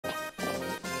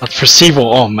That's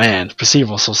Percival. Oh man,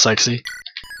 Percival's so sexy.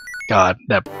 God,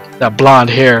 that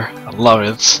blonde hair, I love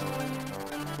it.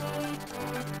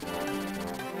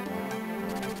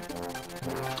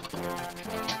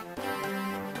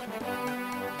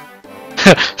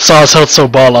 Saul's health so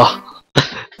baller.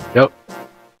 Yep.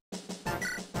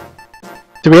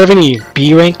 Do we have any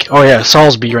B rank? Oh yeah,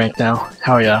 Saul's B rank now.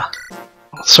 Hell yeah.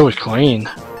 So is clean.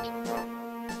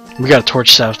 We got a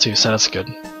torch staff too, so that's good.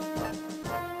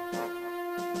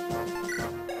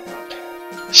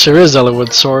 Sure is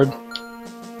Elwood sword.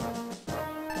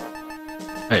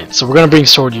 Alright, so we're gonna bring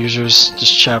sword users this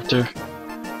chapter.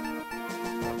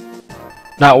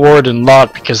 Not Ward and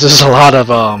Lot because there's a lot of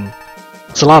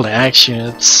it's a lot of action.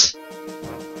 It's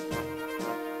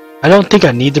I don't think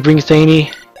I need to bring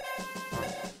Thaney.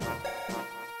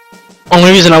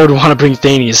 Only reason I would want to bring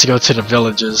Thaney is to go to the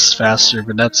villages faster,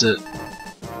 but that's it.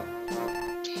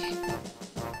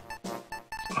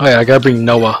 Oh yeah, I gotta bring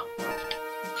Noah.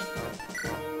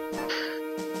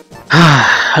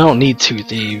 I don't need 2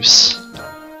 thieves.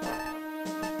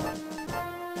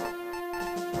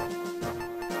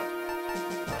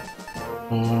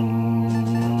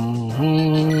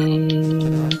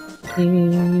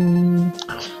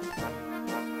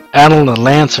 Adel and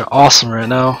Lance are awesome right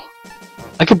now.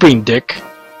 I could bring Dick.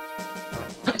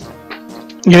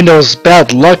 Even though his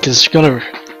bad luck is gonna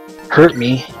hurt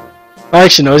me. Oh,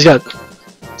 actually no, he's got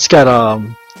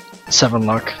 7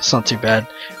 luck. It's not too bad.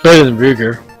 Better than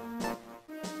Ruger.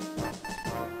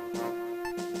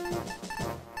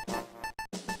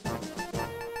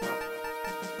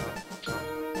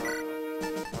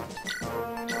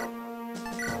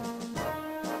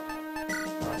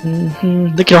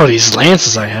 Look at all these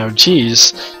lances I have,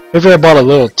 jeez. Maybe I bought a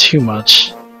little too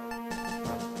much.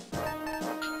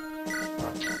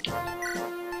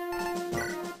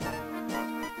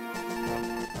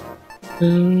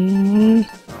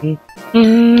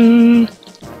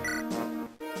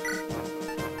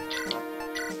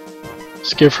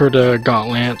 Let's give her the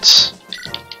gauntlets.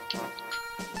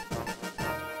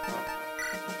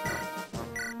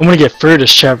 I'm gonna get through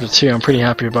this chapter too, I'm pretty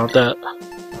happy about that.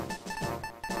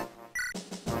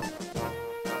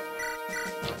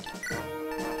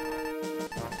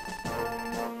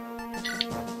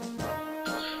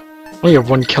 Only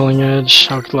have 1 killing edge.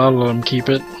 I'll let him keep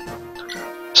it.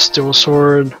 Steel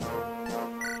sword.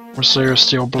 Mercer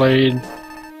steel blade.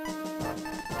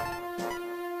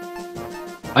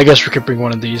 I guess we could bring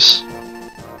one of these.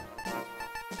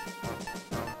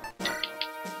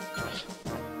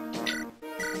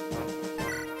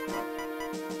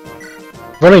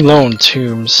 Running low on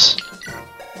tombs.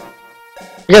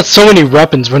 I got so many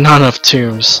weapons, but not enough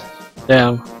tombs.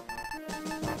 Damn.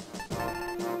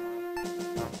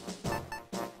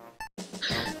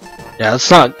 Yeah,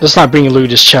 let's not bring loot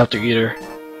this chapter either,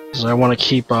 because I want to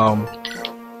keep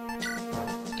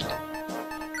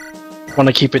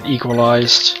it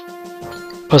equalized.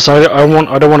 Plus, I don't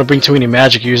want to bring too many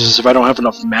magic users if I don't have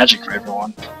enough magic for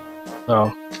everyone.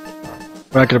 So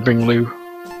we're not gonna bring loot.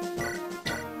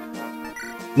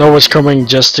 Noah's coming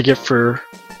just to get for,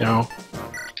 you know.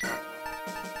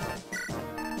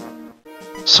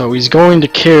 So he's going to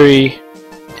carry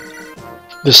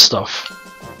this stuff.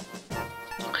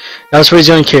 That's what he's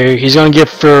gonna carry. He's gonna get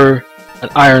for an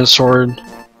iron sword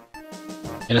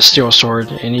and a steel sword,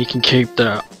 and he can keep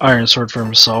the iron sword for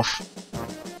himself.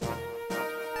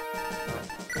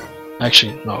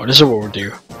 Actually, no, this is what we'll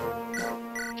do.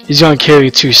 He's gonna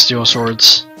carry 2 steel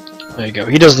swords. There you go.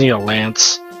 He doesn't need a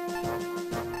lance.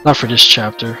 Not for this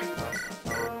chapter.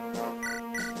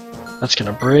 That's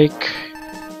gonna break.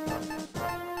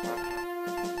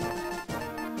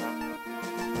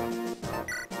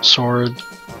 Sword.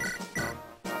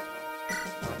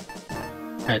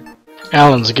 Alright,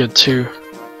 Alan's good too.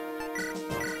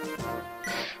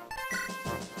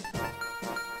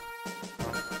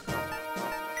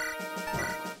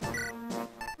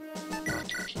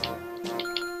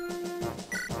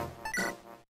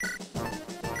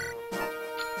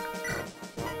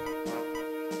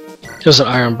 Here's an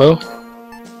iron bow.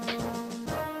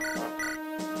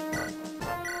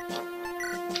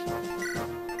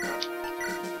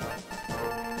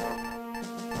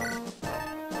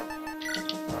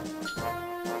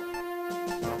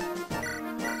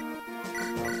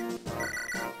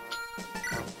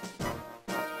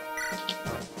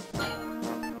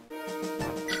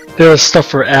 There's stuff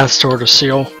for Astor to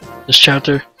seal this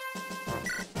chapter.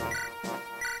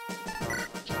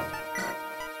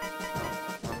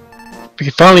 We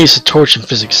can finally use the torch and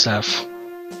physics staff.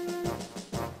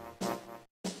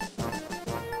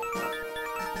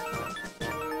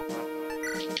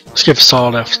 Let's give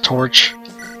Saul that torch.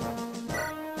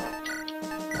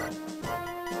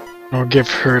 Or give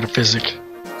her the physic.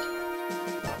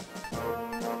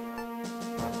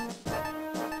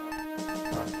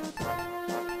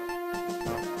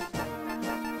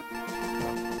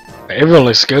 Everyone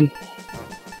looks good.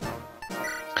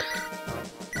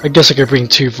 I guess I could bring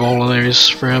 2 voluntaries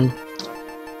for him.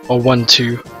 Or 1,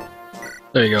 2.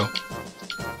 There you go.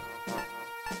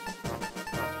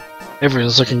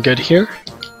 Everyone's looking good here.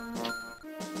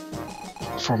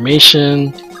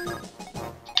 Formation.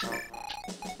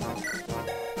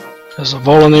 There's a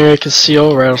voluntary I can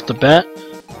seal right off the bat.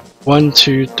 1,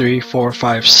 2, 3, 4,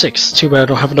 5, 6. Too bad I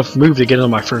don't have enough move to get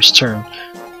on my first turn.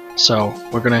 So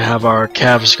we're gonna have our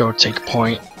calves go take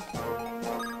point.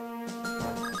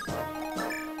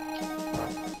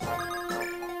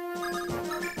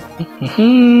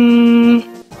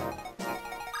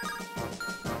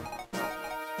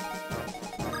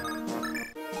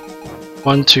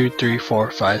 One, 2, 3,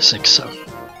 4, 5, 6, 7.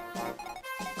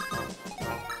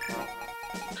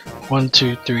 1,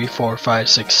 2, 3, 4, 5,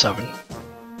 6, 7.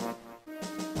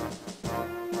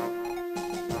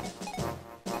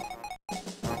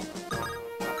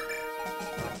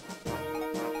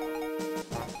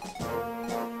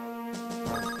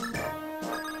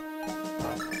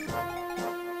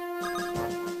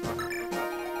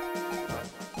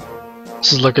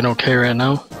 This is looking okay right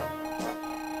now.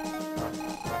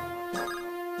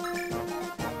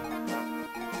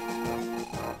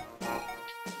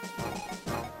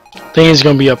 I think he's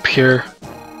gonna be up here.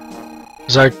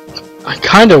 Cause I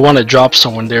kinda wanna drop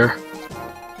someone there.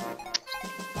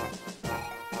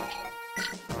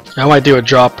 I might do a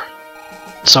drop.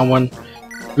 Someone.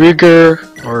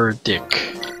 Rüger or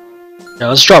Dick. Yeah,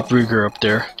 let's drop Rüger up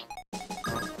there.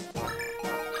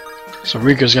 So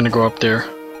Rüger's gonna go up there.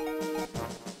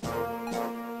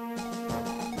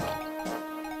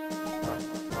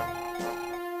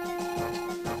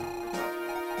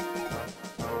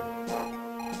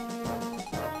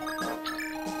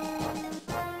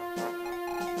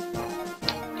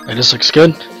 Alright, this looks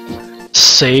good.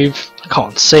 Save. Call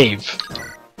it save.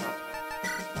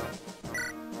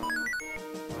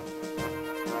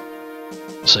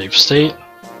 Save state.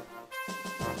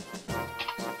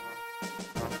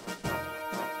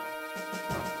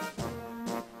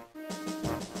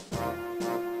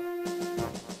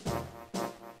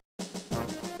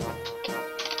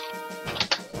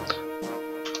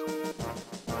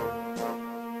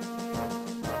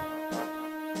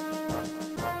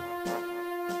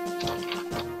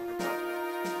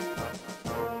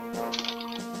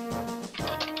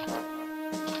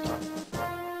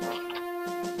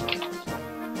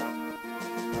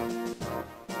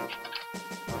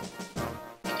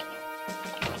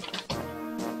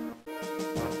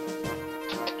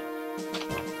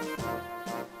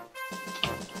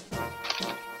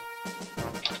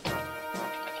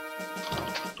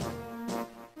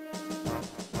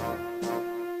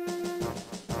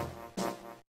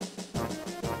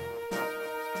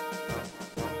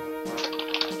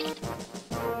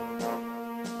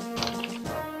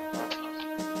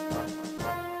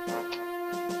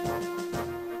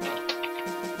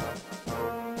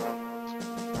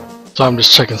 So I'm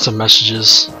just checking some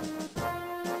messages.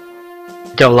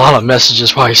 Got a lot of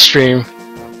messages while I stream.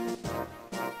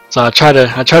 So I try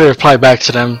to reply back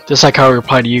to them, just like how I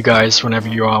reply to you guys whenever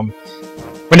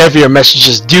your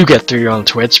messages do get through on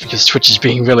Twitch, because Twitch is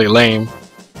being really lame.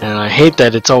 And I hate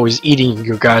that it's always eating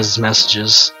your guys'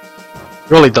 messages. It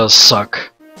really does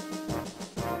suck.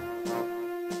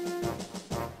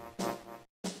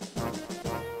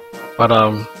 But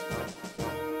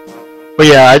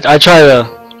yeah, I try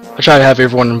to have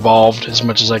everyone involved as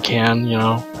much as I can, you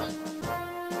know.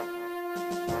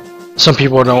 Some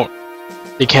people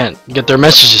they can't get their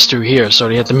messages through here, so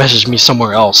they have to message me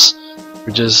somewhere else.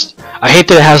 I hate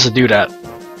that it has to do that,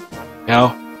 you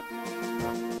know.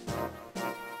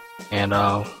 And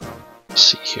let's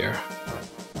see here.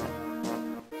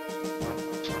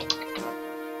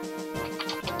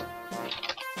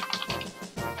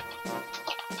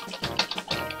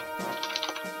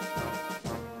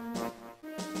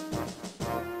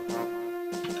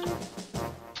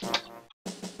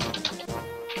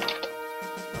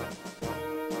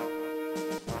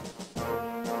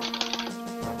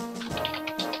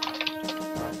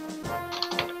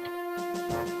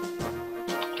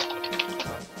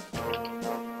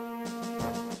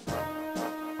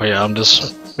 But yeah, I'm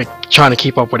just trying to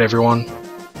keep up with everyone.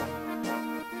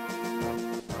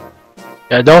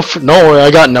 Yeah, don't worry,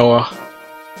 I got Noah.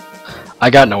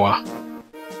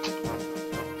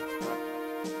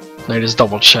 Let me just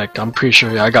double check. I'm pretty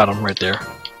sure I got him right there.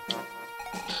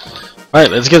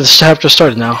 Alright, let's get this chapter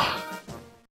started now.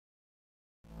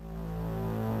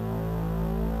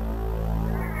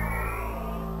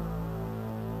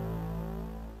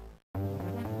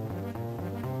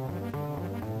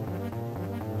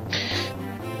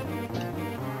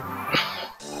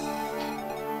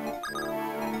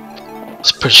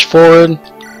 Let's push forward.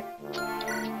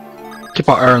 Keep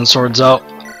our iron swords out.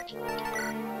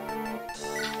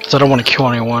 Because I don't want to kill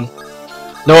anyone.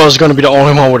 Noah's going to be the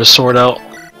only one with a sword out.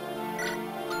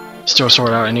 Still a sword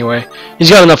out anyway.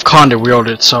 He's got enough con to wield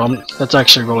it, so that's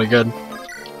actually really good.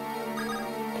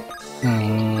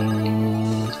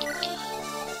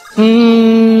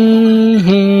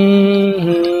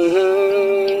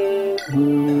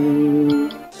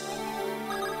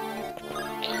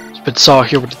 Spit Saw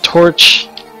here with the torch.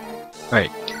 Right.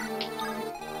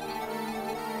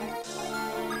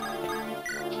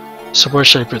 So where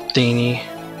should I put Thany?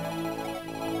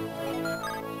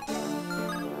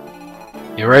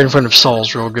 Yeah, right in front of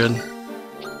Saul's real good.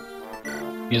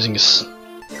 Using his,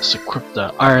 let's equip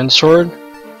the iron sword.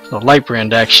 The light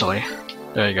brand actually.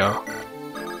 There you go.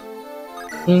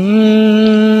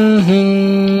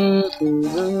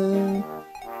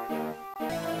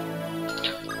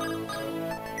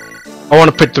 I want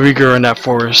to put the Rieger in that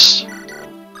forest.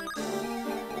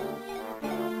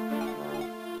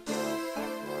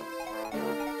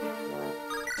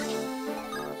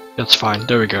 That's fine.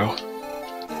 There we go.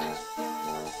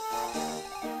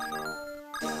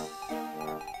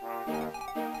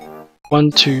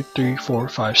 One, two, three, four,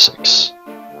 five, six.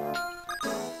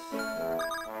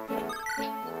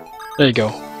 There you go.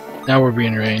 Now we're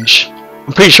being range.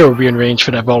 I'm pretty sure we're being range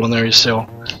for that golden area still.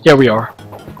 Yeah, we are.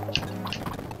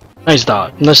 Nice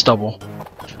dot. Nice double.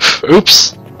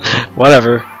 Oops.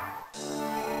 Whatever.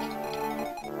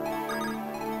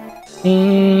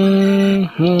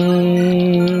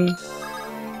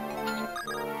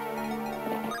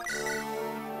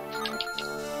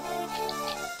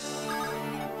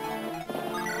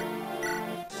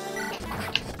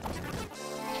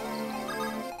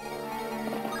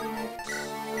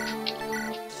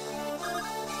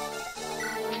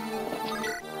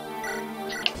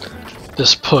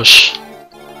 This push.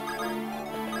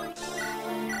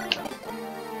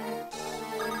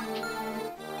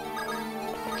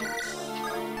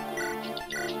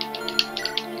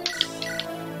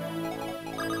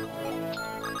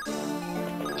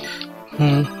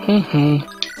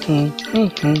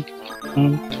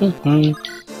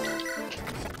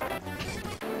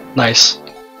 Nice.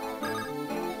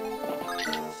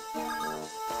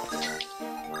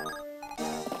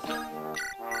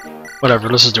 Whatever,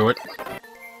 let's just do it.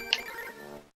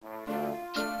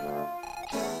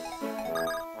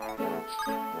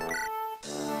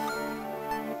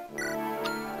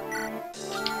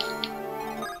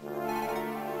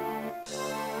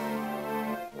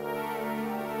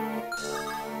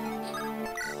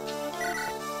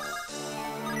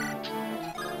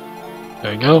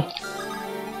 There you go.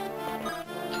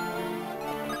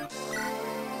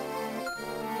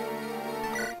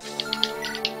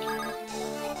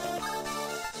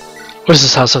 What does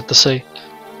this house have to say?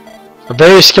 A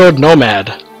very skilled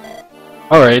nomad.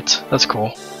 Alright, that's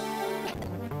cool.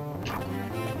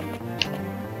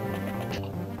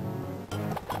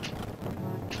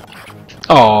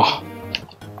 Oh.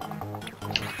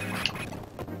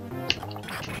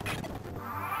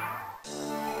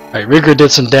 Alright, Rieger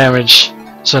did some damage,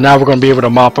 so now we're gonna be able to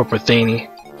mop up with Thany.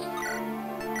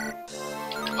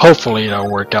 Hopefully it'll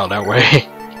work out that way.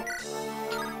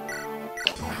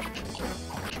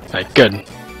 Alright, good.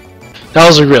 That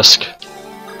was a risk.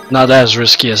 Not as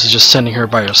risky as just sending her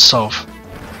by herself.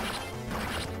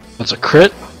 That's a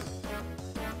crit.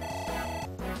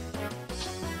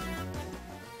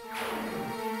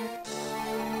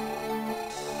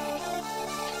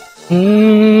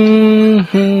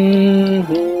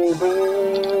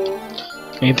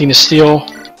 Anything to steal?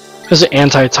 There's an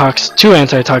antitoxin, 2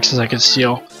 antitoxins I could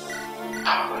steal.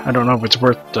 I don't know if it's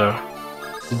worth the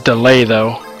delay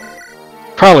though.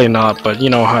 Probably not, but you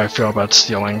know how I feel about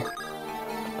stealing.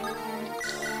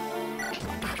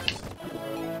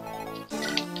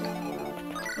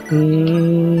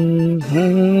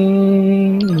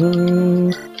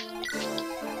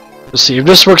 Let's see, if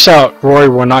this works out, Rory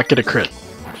will not get a crit.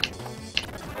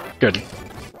 Good.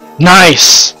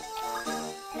 Nice!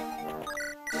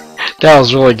 That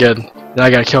was really good. Then I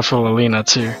got a kill for Lilina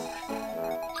too.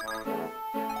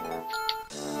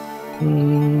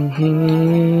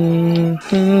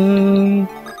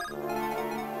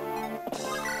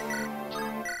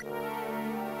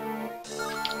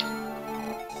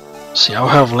 See, I'll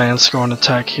have Lance go and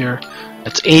attack here.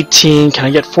 That's 18. Can I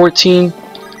get 14?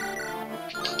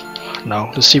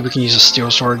 No. Let's see if we can use a steel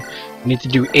sword. We need to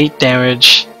do 8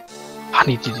 damage. I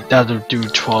need to do that'll do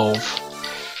 12.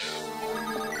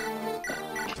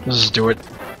 Let's just do it.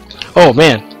 Oh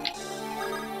man!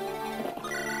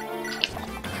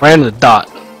 Right in the dot.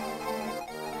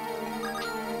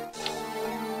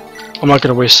 I'm not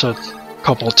gonna waste a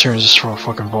couple of turns just for a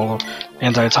fucking bowl of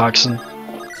antitoxin.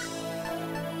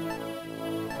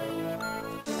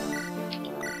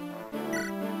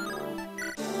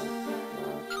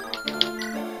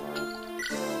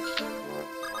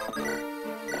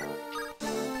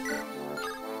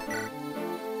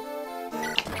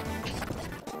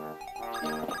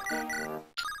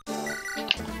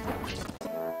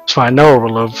 It's fine, no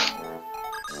overload.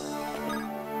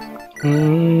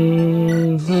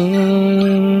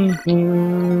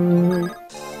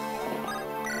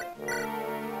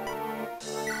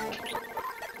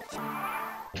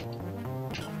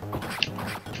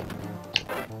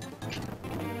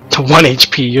 To 1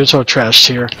 HP, you're so trashed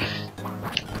here.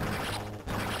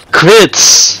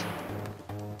 Crits!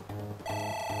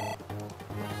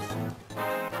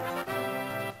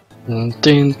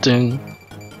 Ding ding.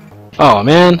 Oh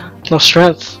man, no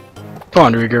strength. Come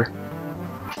on, Rieger.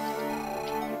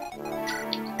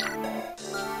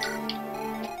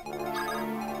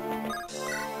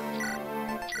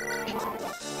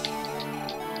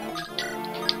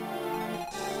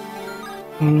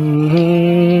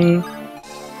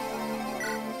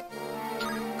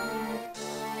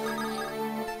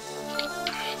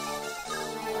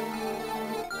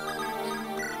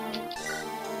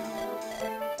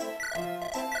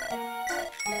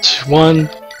 One,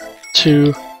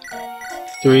 2,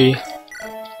 3,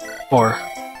 4.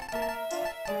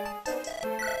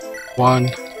 1,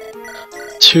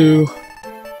 2.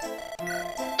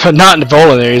 But not in the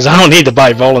Volanaries. I don't need to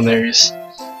buy Volanaries.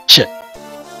 Shit.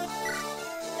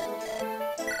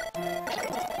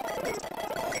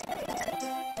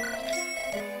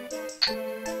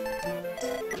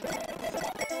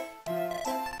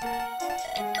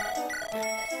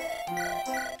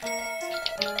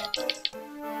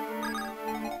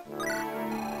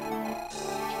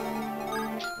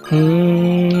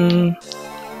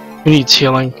 He needs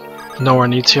healing. Nowhere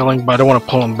needs healing, but I don't want to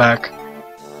pull him back.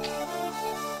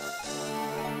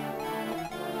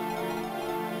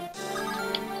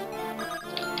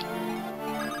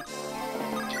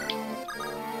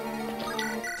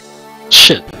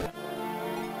 Shit.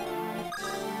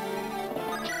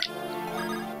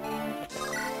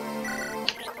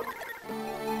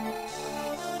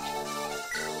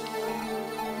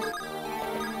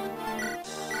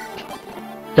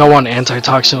 Y'all want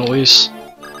antitoxin at least?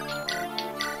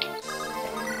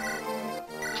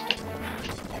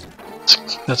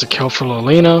 That's a kill for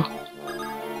Lolina.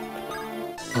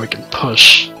 We can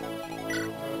push.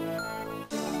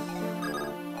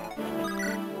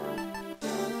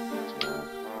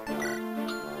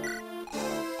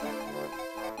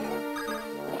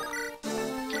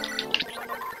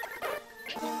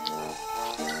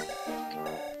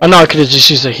 I know I could have just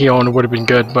used a heal and it would have been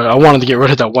good, but I wanted to get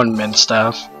rid of that one min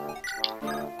staff.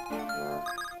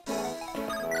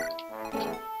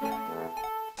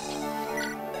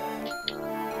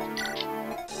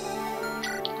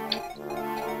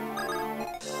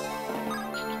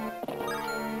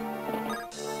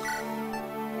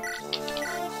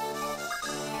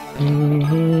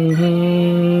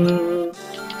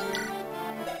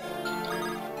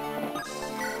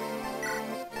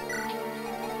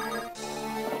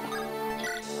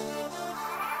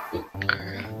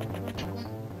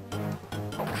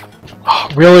 Oh,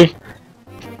 really?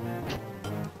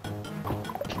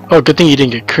 Oh, good thing you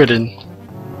didn't get critted.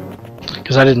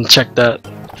 Because I didn't check that.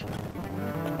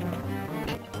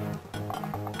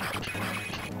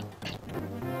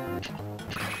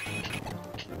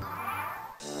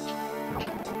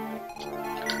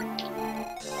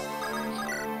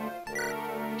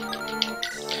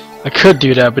 I could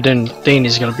do that, but then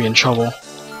Thane's gonna be in trouble.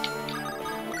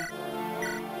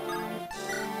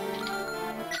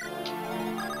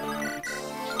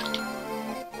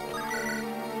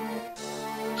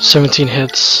 "17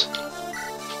 hits.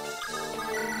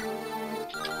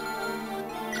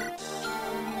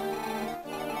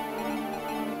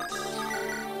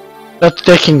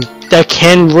 That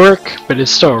can work, but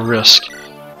it's still a risk.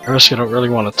 A risk I don't really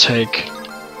want to take.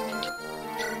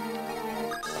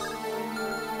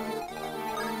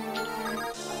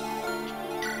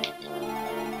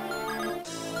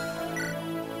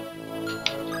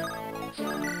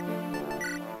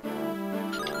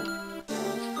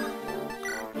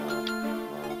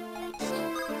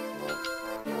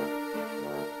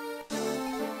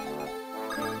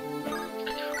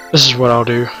 This is what I'll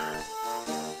do.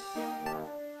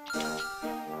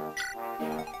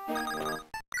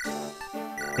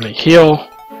 I'm gonna heal.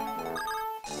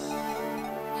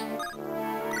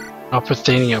 I'll put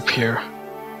Thane up here.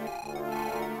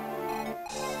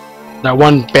 That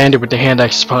one bandit with the hand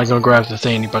axe is probably gonna grab the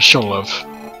Thane, but she'll live.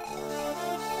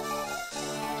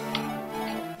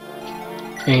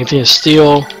 Anything to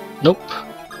steal? Nope.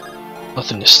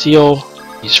 Nothing to steal.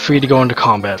 He's free to go into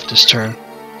combat this turn.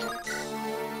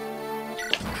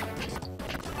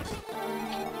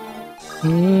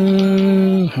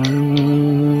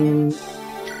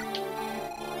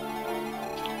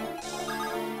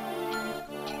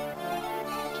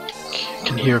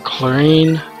 Can hear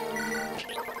chlorine.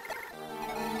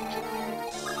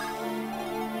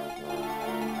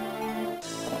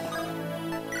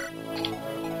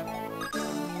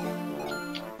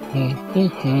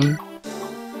 Mm-hmm.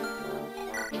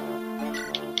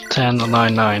 10 to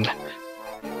 9.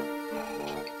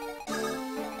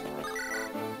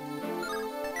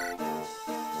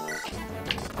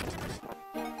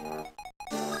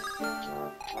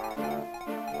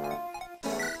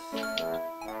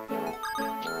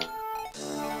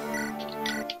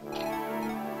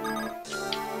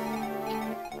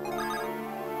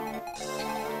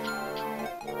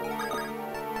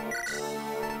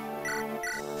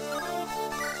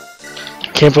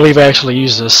 Can't believe I actually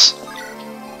used this.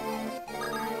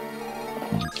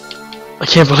 I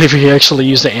can't believe he actually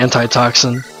used the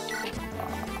antitoxin.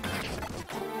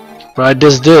 But I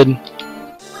just did.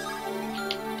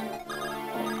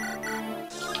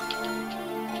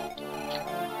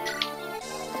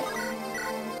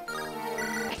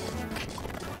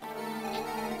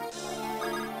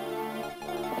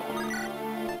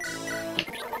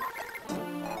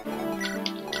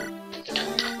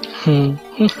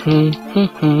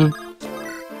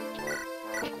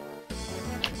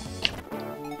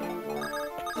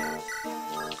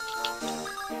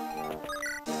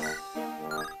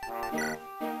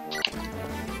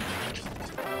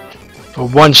 A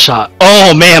one shot.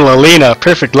 Oh man, Lilina,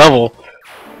 perfect level.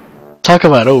 Talk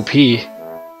about OP.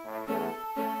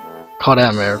 Call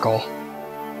that a miracle.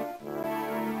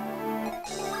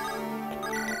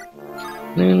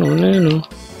 No.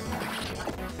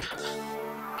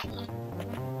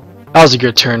 That was a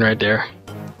good turn right there.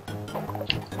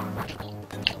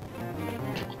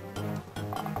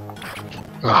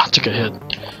 Ah, took a hit.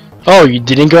 Oh, you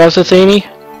didn't go after Thaney?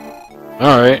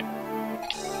 Alright.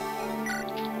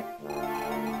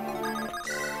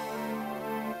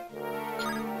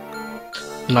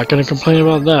 I'm not gonna complain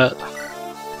about that.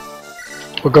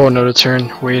 We'll go another turn,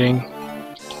 waiting.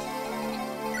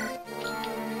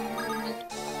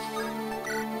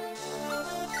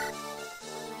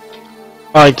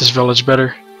 I like this village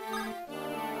better.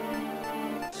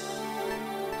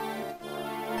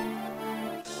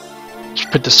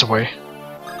 Just put this away.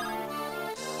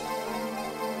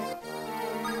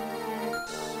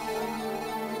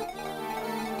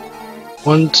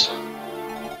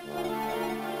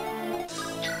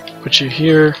 Put you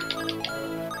here.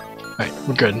 Alright,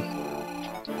 we're good.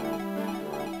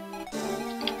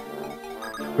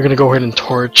 We're gonna go ahead and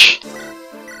torch.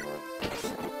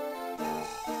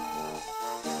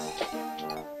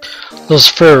 There's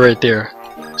fur right there,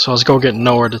 so let's go get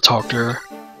nowhere to talk to her.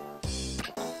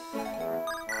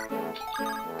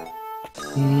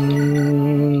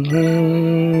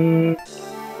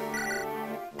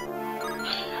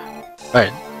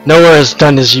 Alright, Nowhere has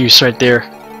done his use right there.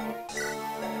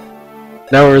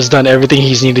 Nowhere has done everything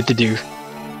he's needed to do.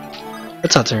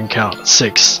 What's our turn count?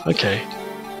 6. Okay.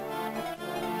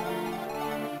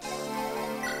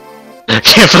 I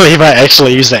can't believe I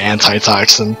actually used the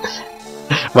antitoxin.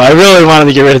 But I really wanted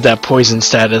to get rid of that poison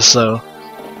status, so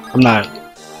I'm not,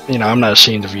 I'm not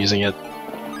ashamed of using it.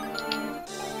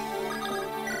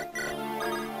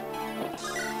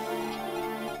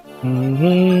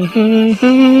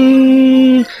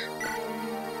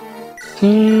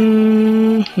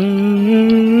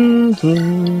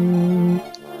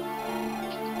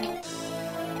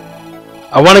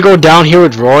 I want to go down here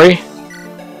with Roy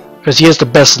because he has the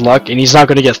best luck and he's not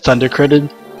going to get thunder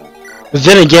critted. But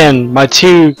then again, my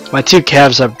two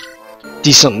calves have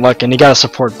decent luck and they got a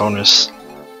support bonus,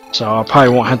 so I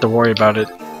probably won't have to worry about it.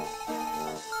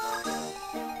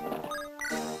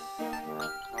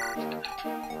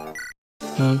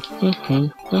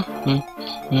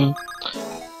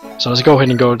 So let's go ahead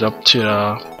and go up to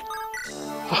the...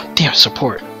 Oh, damn,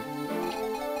 support.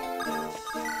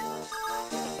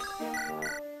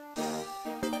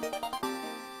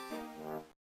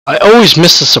 I always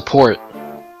miss the support.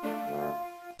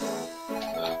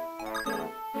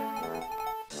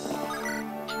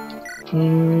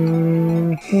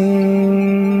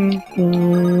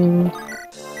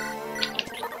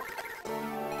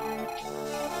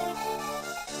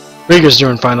 Rigger's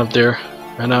doing fine up there,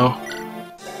 I know.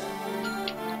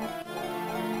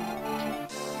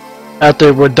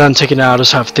 After we're done taking out,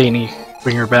 just have Thaney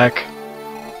bring her back.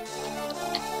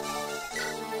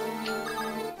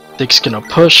 Dick's gonna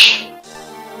push.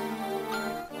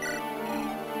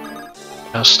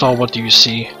 Now, Stall, what do you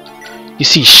see? You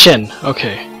see Shin.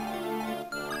 Okay.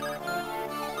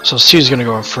 So Sue's gonna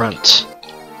go in front.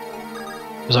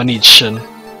 Because I need Shin.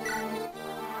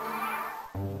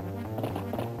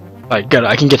 Alright, good.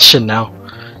 I can get Shin now.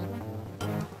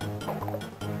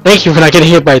 Thank you for not getting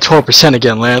hit by 12%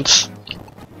 again, Lance.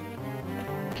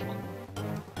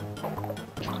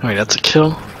 Alright, that's a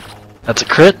kill. That's a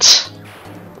crit.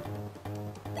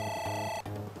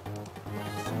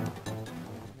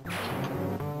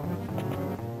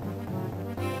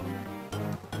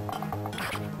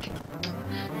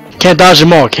 Can't dodge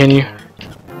them all, can you?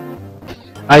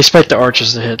 I expect the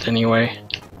archers to hit anyway.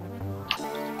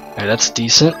 Alright, that's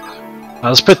decent. Now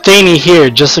let's put Thaney here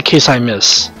just in case I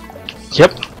miss.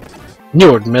 Yep. Knew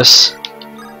it would miss.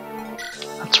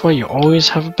 That's why you always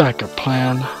have a backup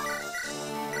plan.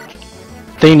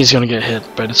 Thaney's gonna get hit,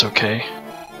 but it's okay.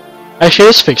 Actually,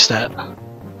 let's fix that.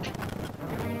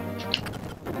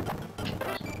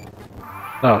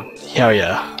 Oh, hell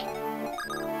yeah.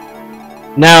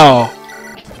 Now,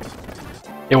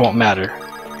 it won't matter.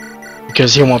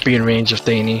 Because he won't be in range of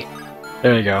Thaney.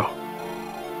 There you go.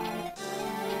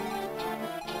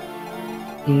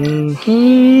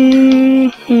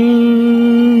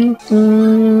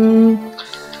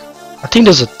 I think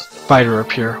there's a fighter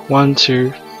up here. 1,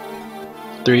 2,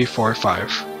 3, 4,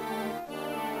 5.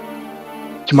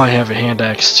 You might have a hand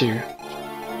axe too.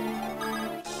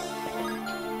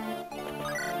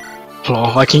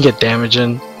 Well, I can get damage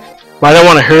in. But I don't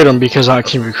want to hurt him because I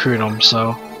can recruit him,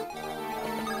 so.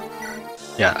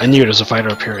 Yeah, I knew there's a fighter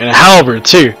up here. And a halberd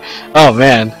too! Oh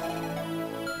man.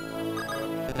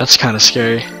 That's kinda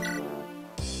scary.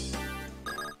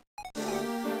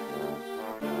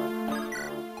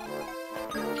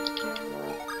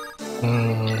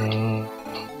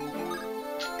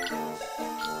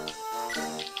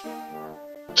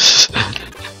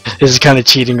 This is kinda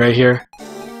cheating right here.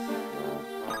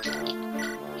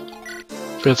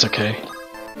 But it's okay.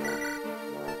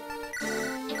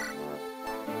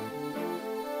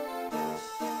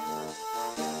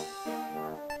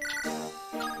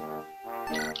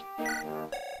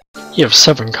 You have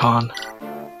 7 con.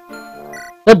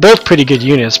 They're both pretty good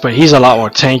units, but he's a lot more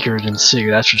tankier than Sue,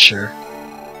 that's for sure.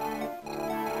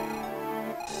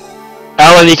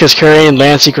 Alan equals Curry and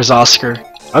Lance equals Oscar.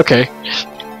 Okay.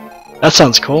 That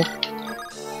sounds cool.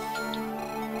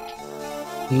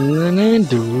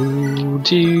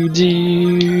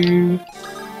 Do.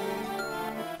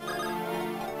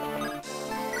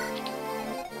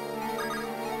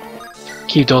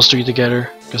 Keep those 3 together,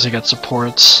 because they got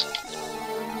supports.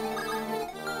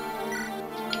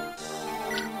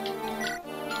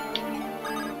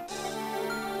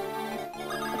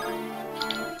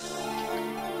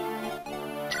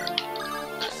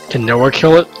 Can nowhere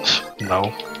kill it?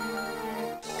 No.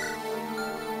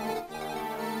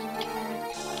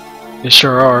 They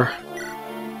sure are.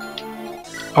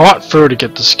 I want Fur to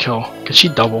get this kill. Can she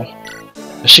double?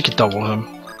 She could double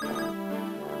him.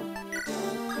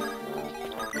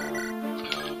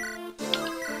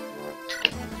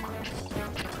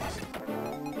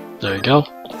 There you go.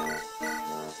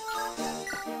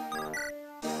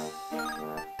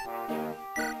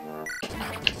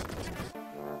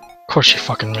 Of course she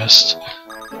fucking missed.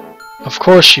 Of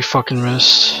course she fucking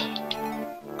missed.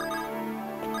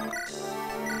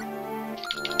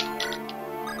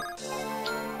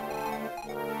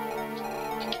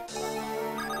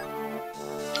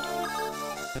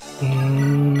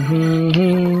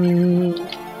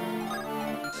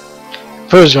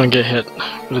 Fur's gonna get hit,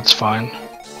 but it's fine.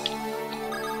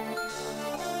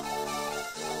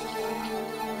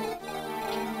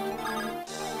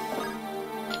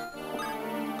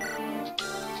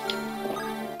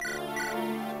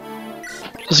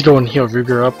 Let's go and heal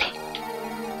Ruger up.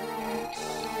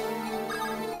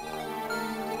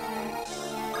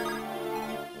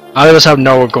 I just have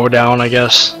Noah go down, I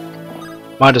guess.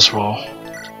 Might as well.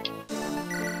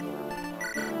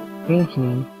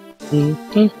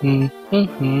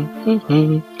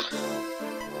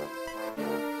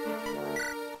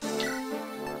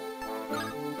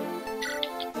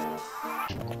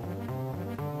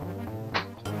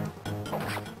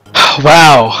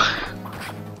 Wow.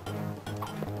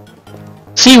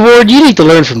 See, Ward, you need to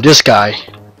learn from this guy.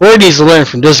 Ward needs to learn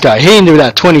from this guy. He didn't do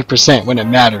that 20% when it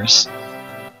matters.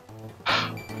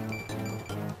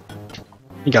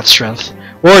 He got strength.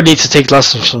 Ward needs to take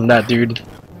lessons from that dude.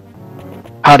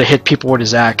 How to hit people with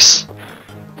his axe.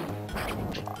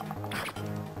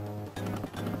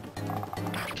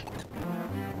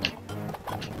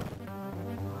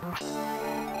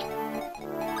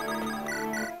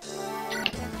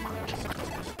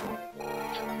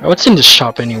 What's in this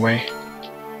shop anyway?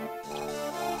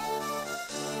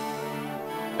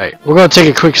 Alright, we're gonna take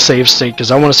a quick save state because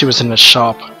I want to see what's in the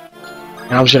shop.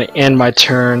 And I'm just gonna end my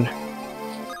turn.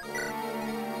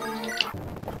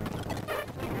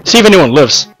 See if anyone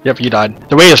lives. Yep, you died.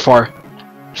 The way is far.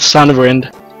 Sound of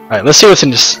wind. Alright, let's see what's in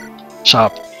this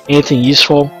shop. Anything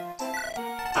useful?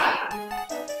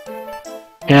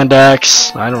 Hand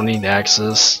axe. I don't need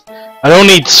axes. I don't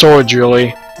need swords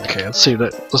really. Okay, let's see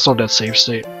that. Let's load that save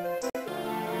state.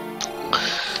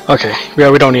 Okay, yeah,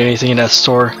 we don't need anything in that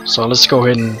store, so let's go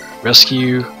ahead and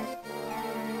rescue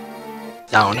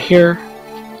down here.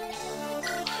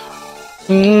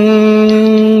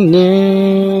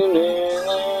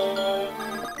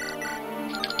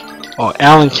 Oh,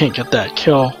 Alan can't get that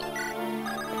kill.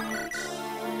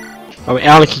 I mean,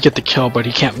 Alan can get the kill, but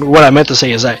he can't. What I meant to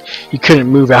say is that he couldn't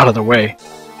move out of the way.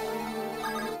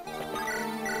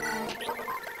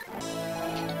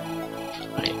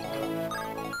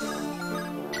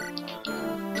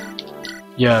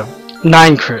 Yeah,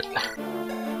 9 crit.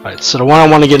 Alright, so the one I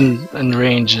want to get in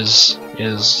range is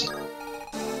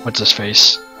what's his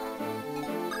face?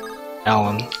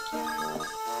 Alan.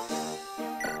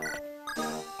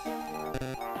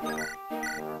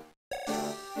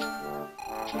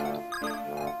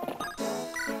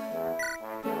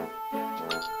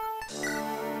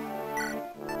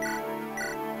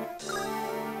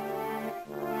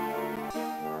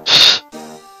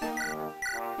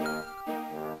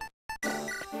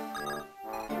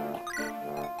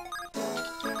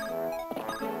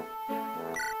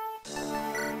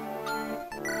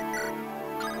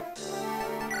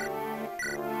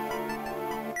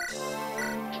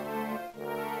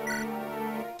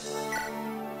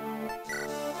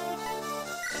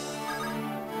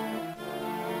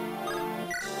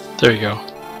 There you go.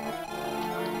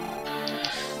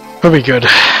 We'll be good.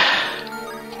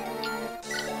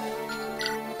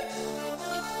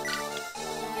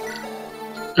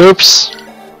 Oops.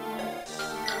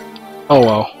 Oh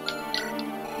well.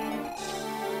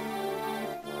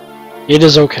 It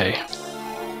is okay.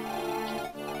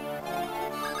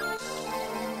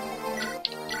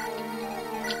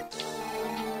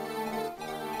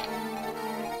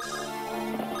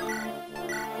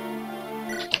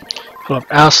 Pull up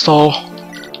Astol.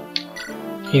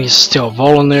 He needs to steal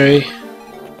Voluntary.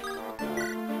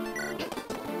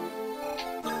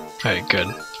 Alright, good.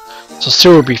 So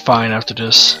Steel will be fine after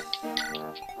this.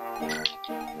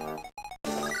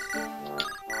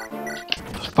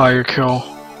 Fire kill.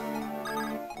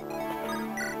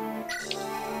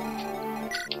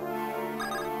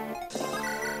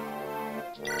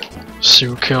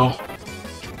 Sue kill.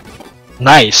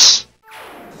 Nice!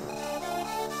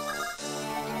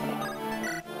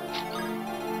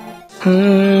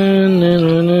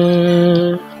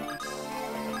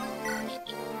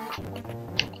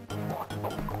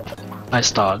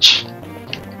 Nice dodge.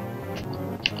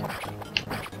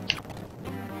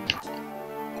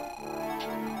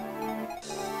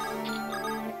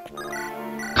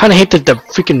 Kinda hate that the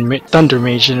freaking Thunder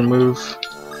Mage didn't move.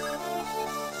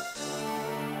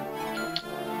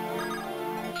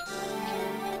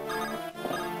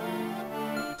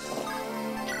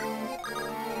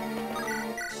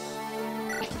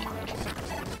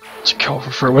 It's a kill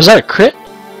for fur. Was that a crit?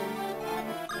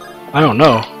 I don't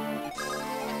know.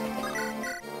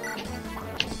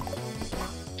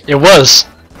 It was.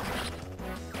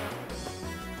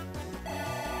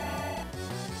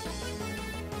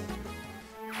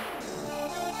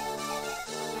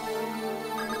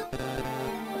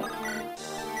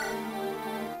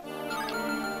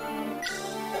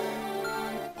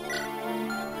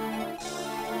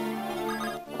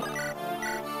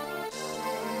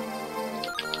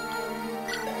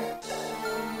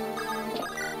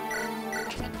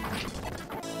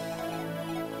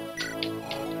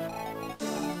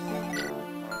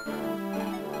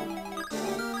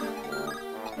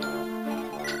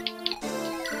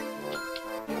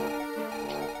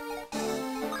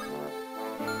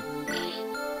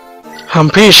 I'm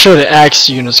pretty sure the axe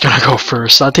unit's gonna go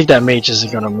first. I think that mage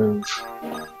isn't gonna move.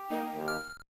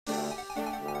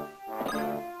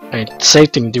 The safe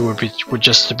thing to do would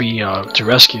just to be to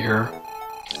rescue her.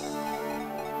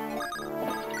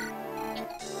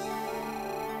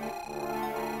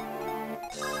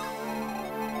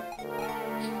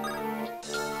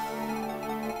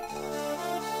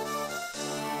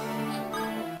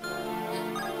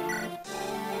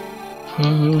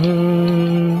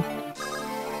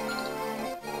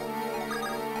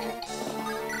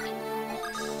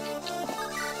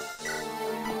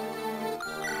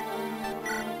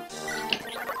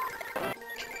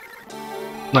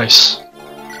 Nice.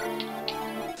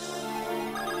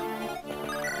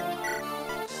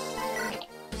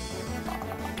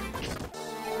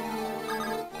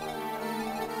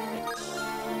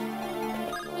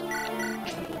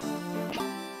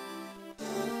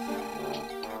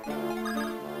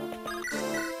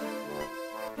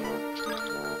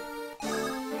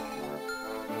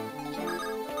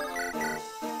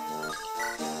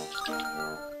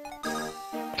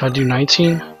 Can I do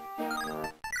 19?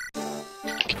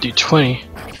 Could do 20.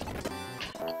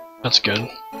 That's good.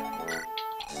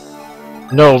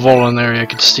 No Vulnerary I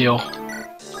could steal.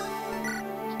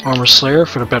 Armor Slayer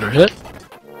for the better hit.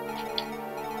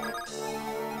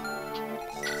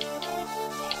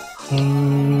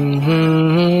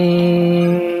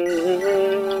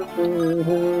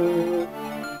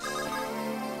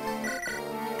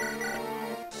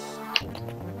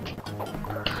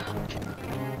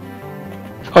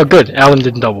 Oh good, Allen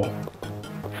didn't double.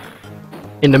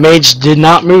 And the mage did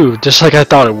not move, just like I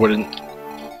thought it wouldn't.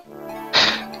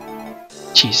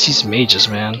 Jeez, these mages,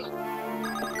 man.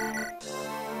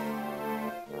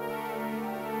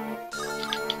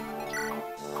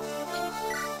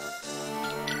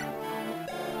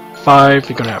 Five,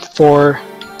 you're gonna have 4,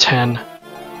 10,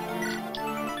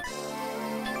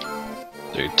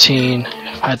 13.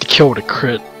 I had to kill with a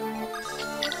crit.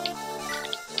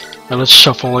 Now let's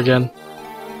shuffle again.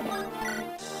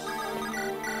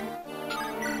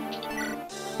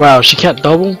 Wow, she can't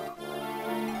double?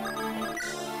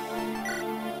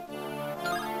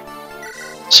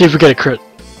 See if we get a crit.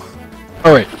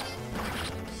 Alright.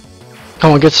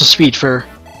 Come on, get some speed for her.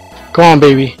 Go on,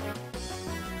 baby.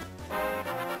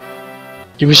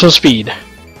 Give me some speed.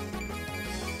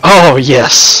 Oh,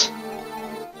 yes!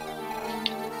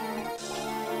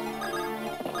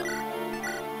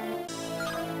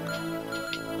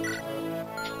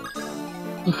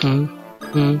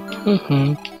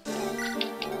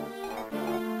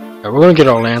 Alright, we're gonna get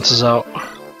our lances out.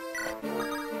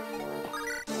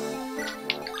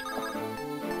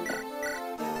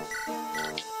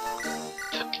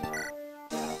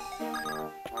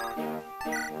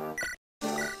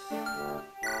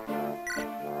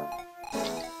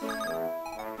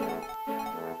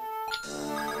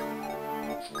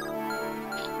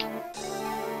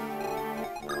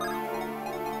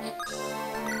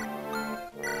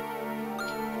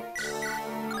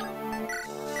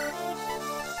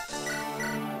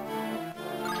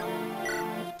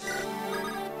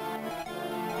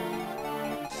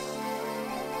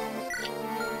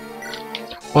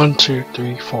 One, two,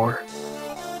 three, 4.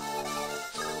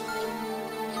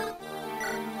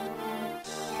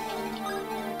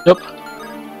 Yep.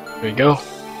 There we go.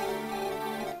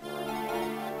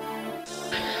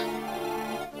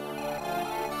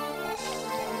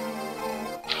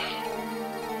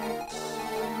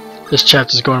 This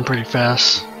chapter's going pretty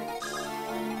fast.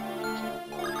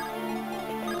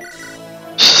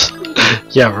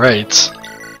 Yeah, right.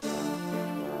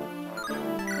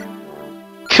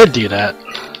 Could do that.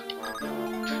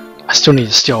 I still need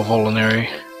to steal Vulnerary.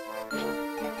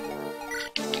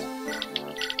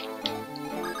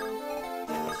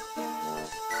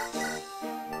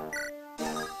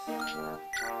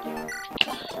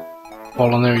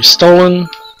 Vulnerary stolen.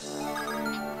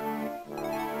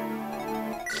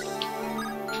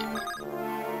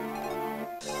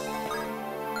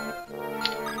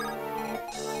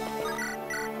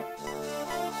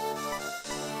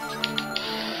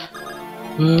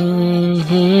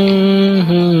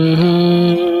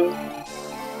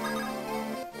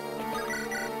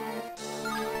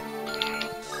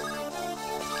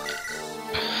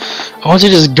 I want to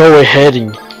just go ahead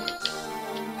and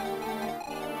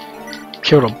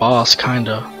kill the boss,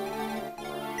 kinda.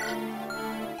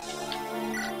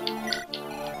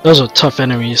 Those are tough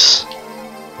enemies.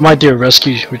 Might do a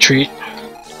rescue retreat.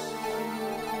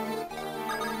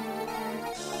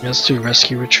 Let's do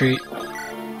rescue retreat.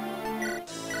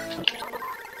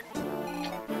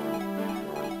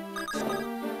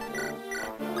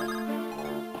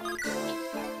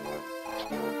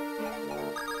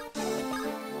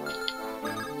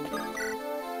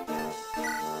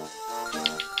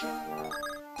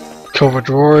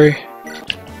 Cover Rory.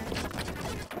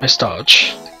 Nice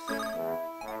dodge.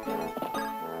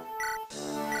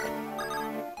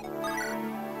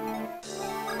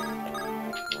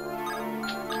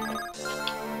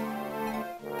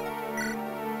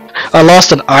 I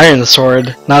lost an iron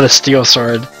sword, not a steel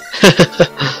sword.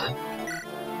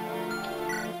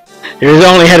 It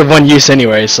only had one use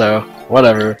anyway, so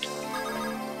whatever.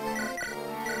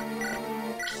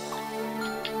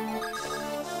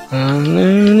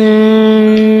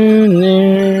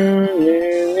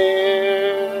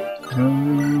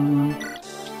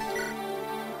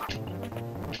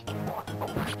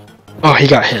 Oh, he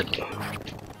got hit.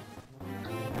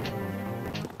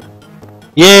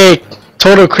 Yay!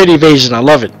 Total crit evasion, I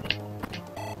love it.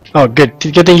 Oh, good.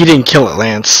 Good thing you didn't kill it,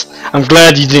 Lance. I'm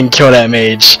glad you didn't kill that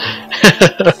mage.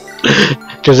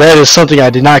 Because that is something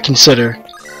I did not consider.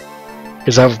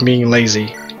 Because I was being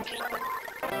lazy.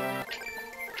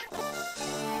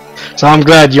 So I'm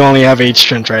glad you only have 8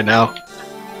 strength right now.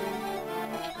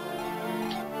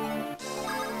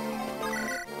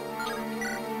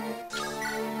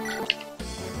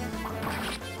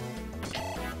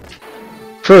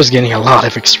 Pro's getting a lot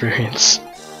of experience.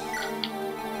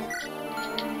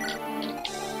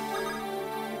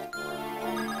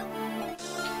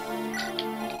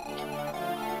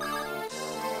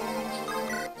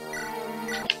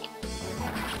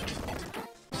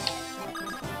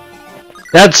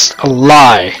 That's a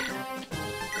lie.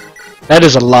 That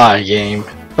is a lie, game.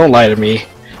 Don't lie to me.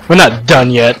 We're not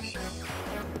done yet.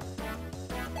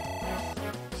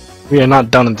 We are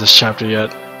not done in this chapter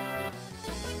yet.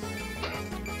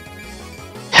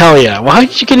 Hell yeah. Why are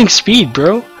you getting speed,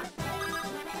 bro?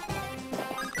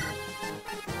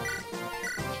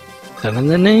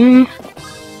 Da-da-da-da.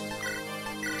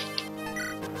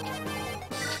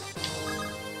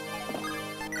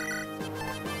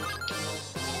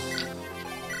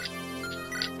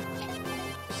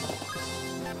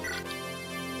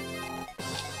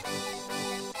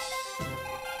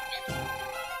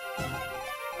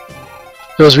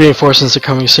 Those reinforcements are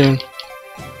coming soon.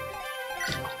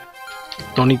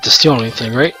 Don't need to steal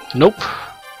anything, right? Nope.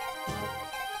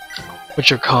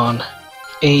 What's your con?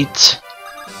 8.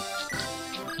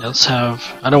 Yeah, let's have...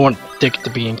 I don't want Dick to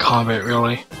be in combat,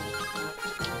 really.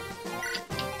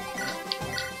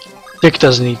 Dick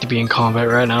doesn't need to be in combat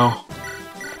right now.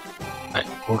 Alright,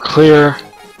 we're clear.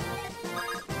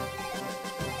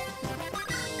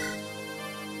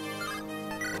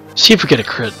 See if we get a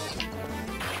crit.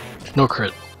 No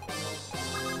crit.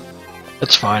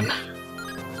 That's fine.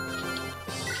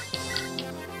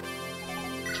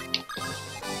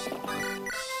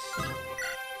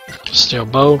 Steel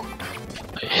bow.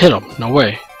 I hit him. No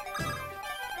way.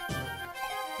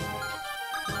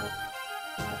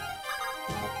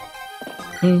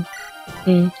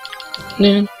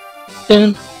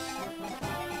 Then.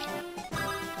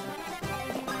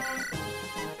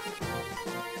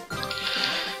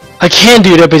 I can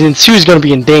do that, but then Sue's gonna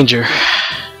be in danger.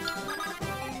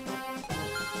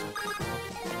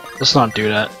 Let's not do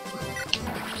that.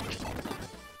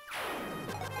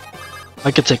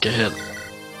 I could take a hit.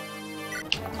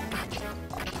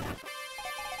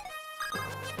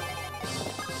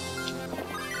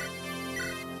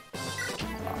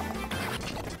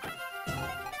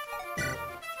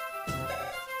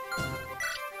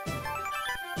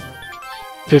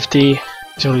 $50.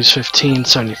 He's gonna lose 15.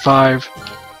 75.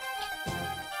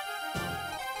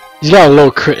 He's got a low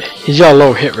crit. He's got a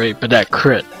low hit rate, but that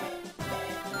crit.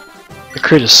 The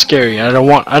crit is scary. I don't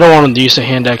want him to use the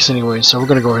hand axe anyway, so we're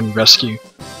gonna go ahead and rescue.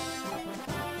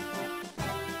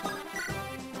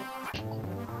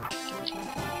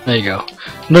 There you go.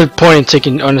 No point in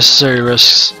taking unnecessary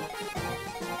risks.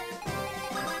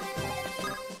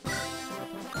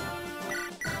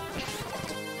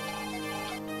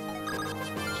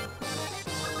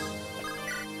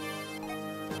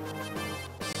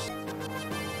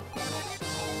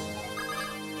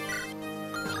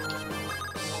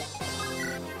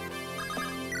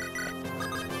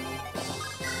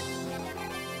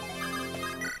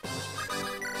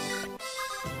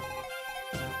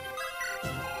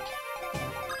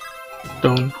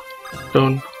 Don't.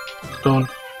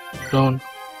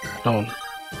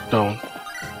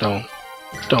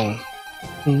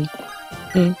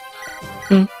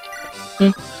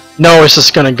 No, it's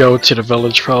just gonna go to the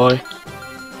village probably.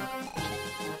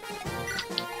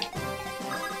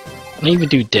 Can I even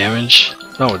do damage?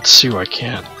 No, it's Sue, I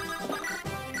can't.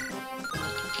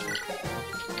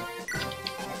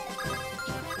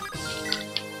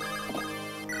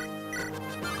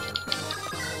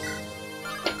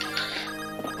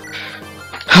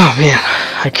 Oh man,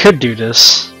 I could do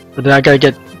this, but then I gotta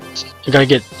get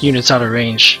units out of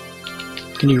range.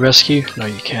 Can you rescue? No,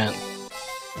 you can't.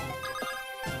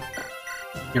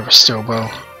 You have a steel bow.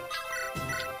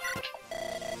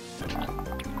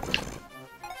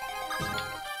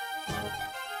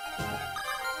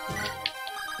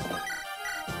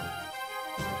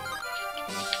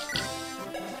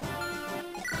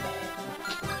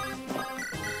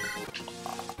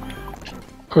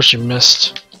 Of course you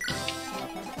missed.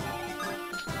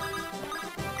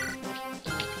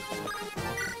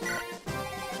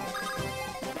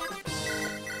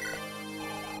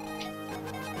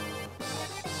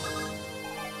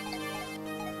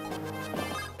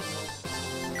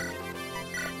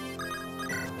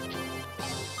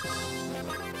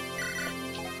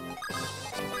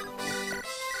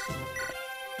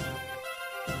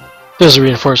 There's the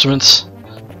reinforcements.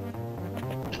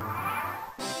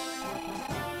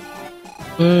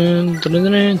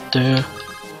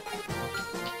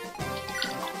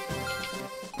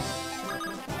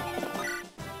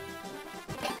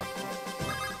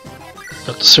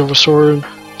 Silver sword.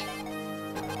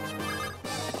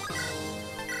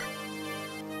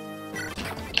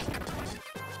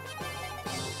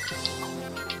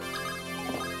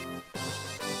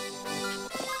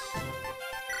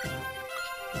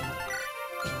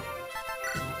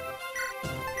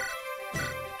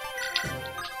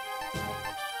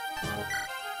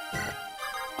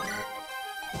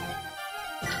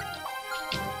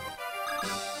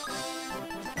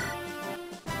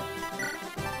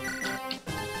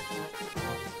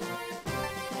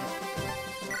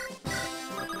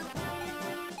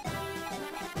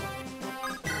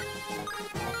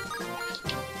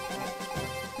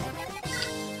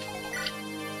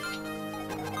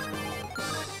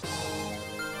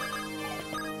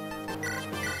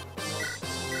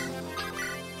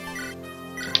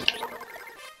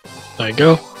 There you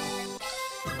go.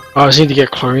 I just need to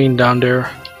get chlorine down there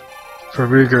for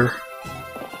rigor.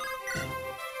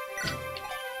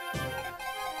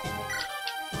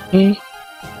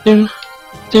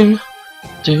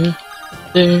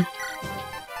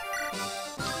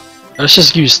 Let's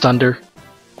just use thunder.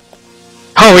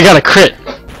 Oh, we got a crit!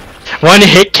 One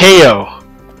hit KO!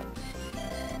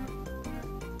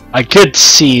 I could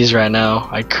seize right now.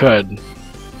 I could.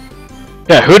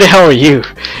 Yeah, who the hell are you?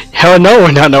 Hell no,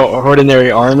 we're not no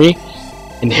ordinary army.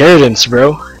 Inheritance,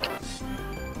 bro.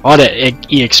 All that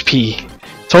EXP.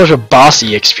 So much of boss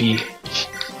EXP.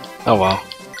 Oh well.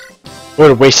 Would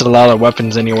have wasted a lot of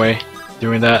weapons anyway,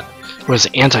 doing that. It was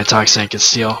antitoxin I could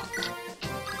steal.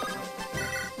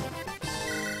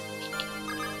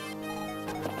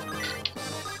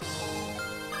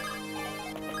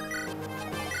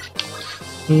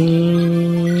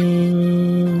 Hmm.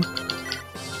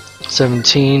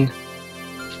 17.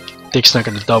 Dick's not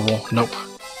gonna double. Nope.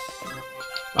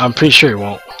 I'm pretty sure he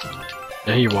won't.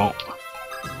 Yeah, he won't.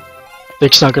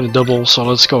 Dick's not gonna double, so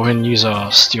let's go ahead and use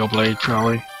a steel blade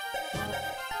probably.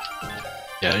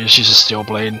 Yeah, just use a steel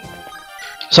blade.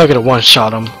 It's not gonna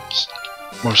one-shot him,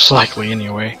 most likely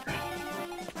anyway.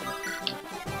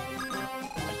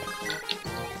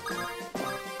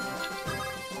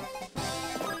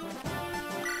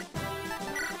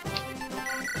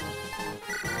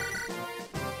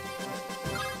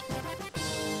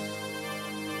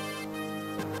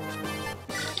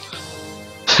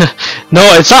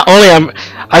 No, it's not only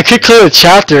I could clear the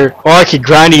chapter, or I could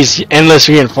grind these endless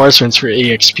reinforcements for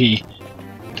EXP.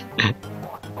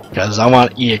 Because I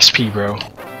want EXP, bro.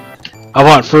 I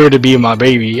want Fur to be my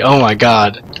baby. Oh my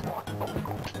god.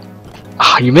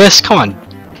 Ah, you missed? Come on,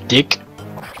 dick.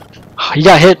 Oh, you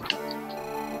got hit.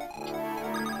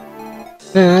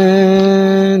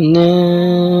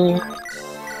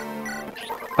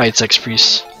 Alright, Sex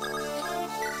Priest.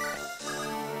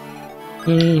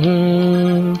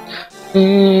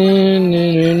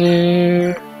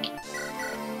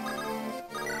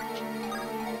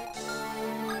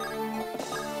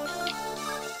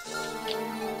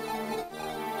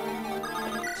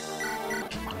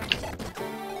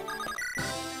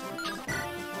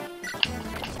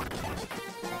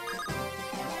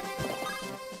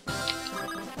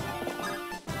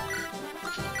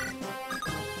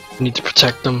 Need to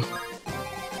protect them.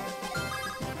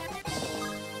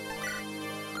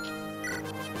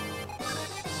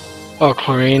 Oh,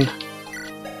 chlorine.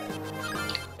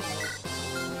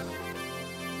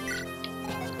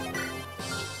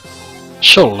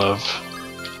 She'll live.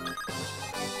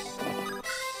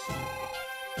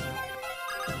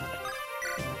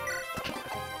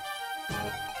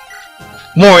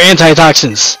 More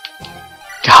antitoxins!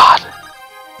 God.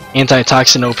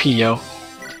 Antitoxin OP, yo.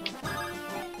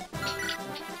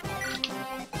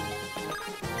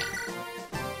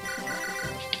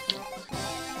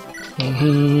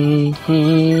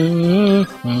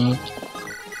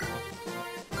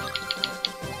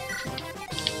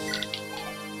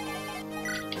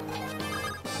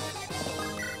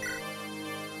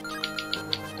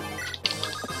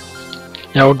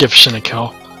 Yeah, we'll give Shin a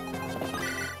kill.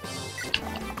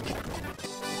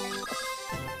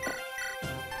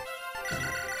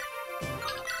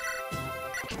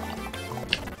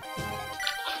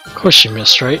 Of course she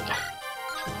missed, right?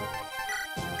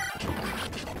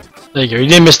 There you go, you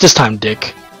didn't miss this time,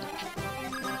 dick.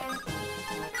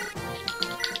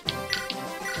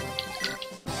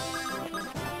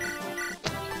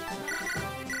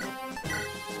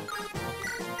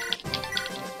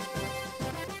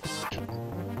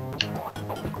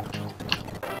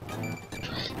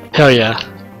 Hell yeah.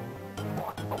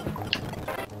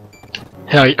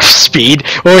 Hell yeah. Speed?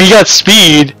 Well, he got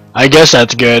speed. I guess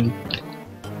that's good.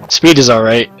 Speed is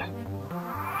alright.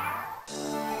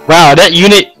 Wow, that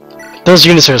unit... Those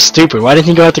units are stupid. Why didn't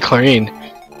he go after chlorine?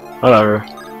 Whatever.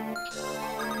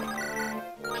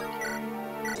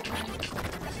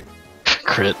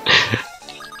 Crit.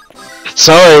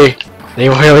 Sorry, they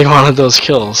really wanted those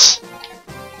kills.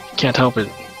 Can't help it.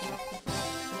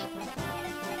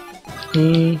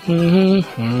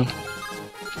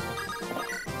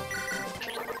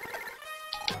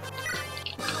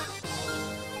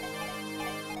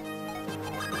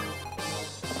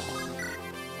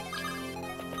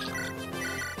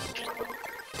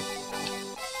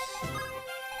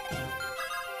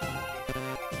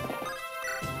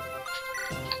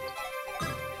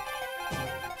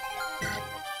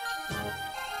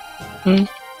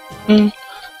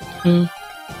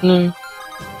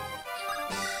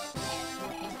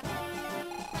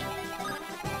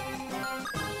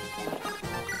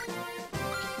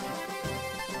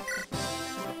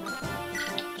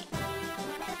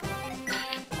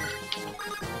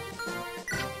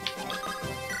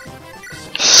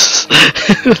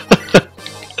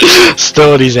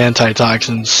 Still these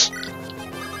antitoxins.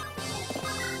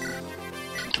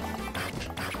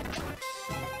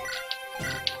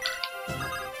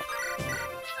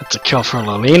 That's a kill for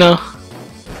Lilina.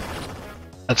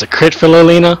 That's a crit for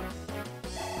Lilina.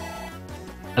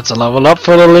 That's a level up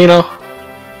for Lilina.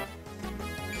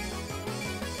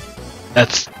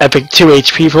 That's epic 2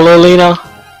 HP for Lilina.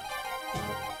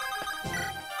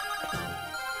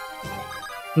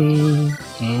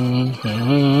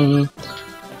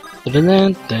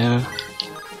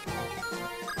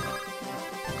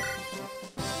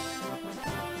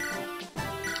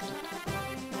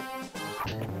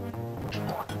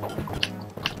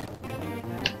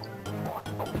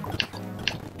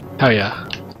 Hell yeah.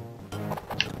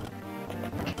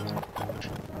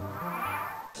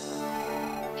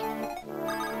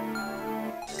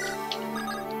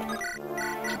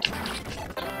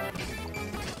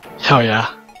 Hell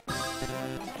yeah.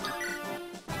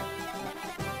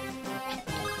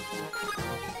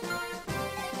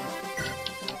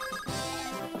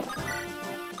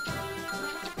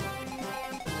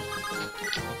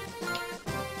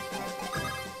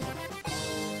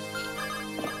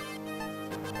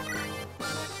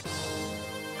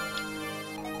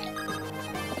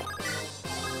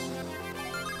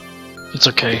 It's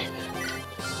okay.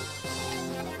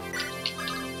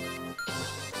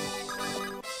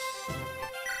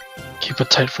 Keep a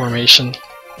tight formation.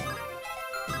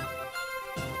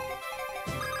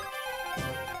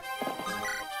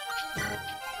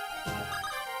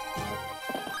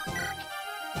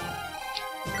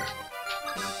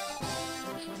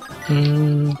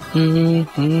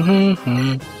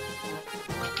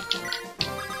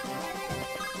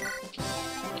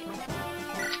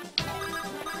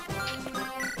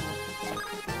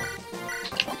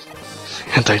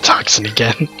 Antitoxin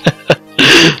again.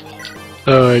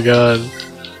 Oh my god.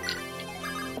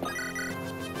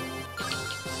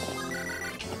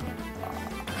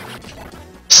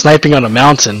 Sniping on a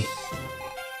mountain.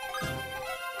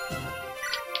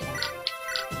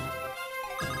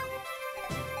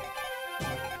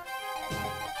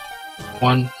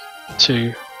 One,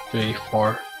 two, three,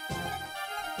 four.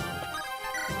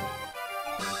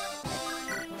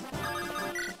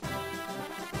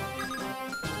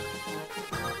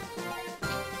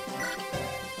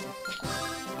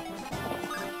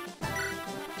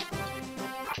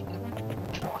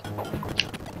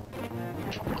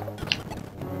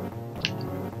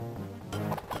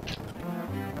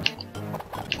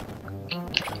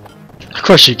 Of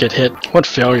course you get hit. What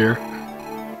failure.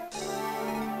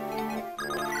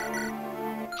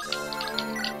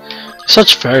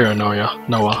 Such failure,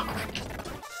 Noah.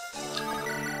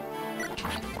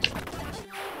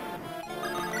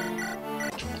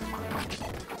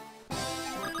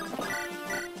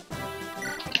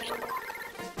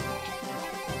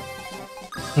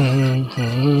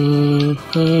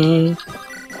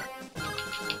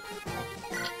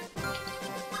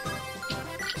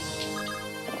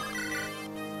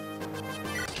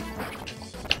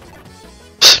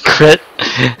 Crit.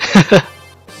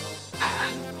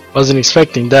 Wasn't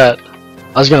expecting that.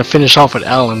 I was gonna finish off with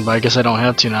Alan, but I guess I don't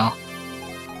have to now.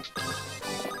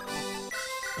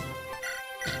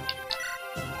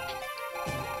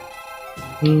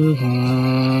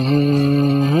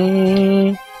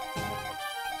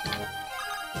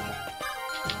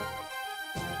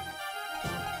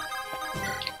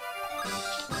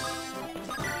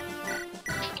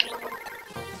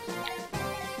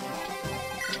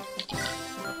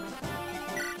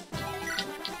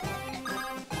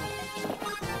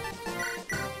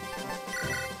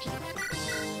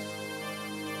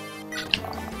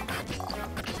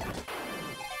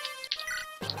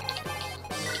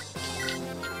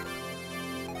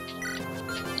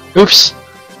 Oops.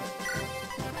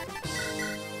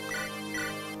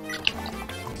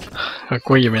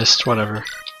 Where you missed, whatever.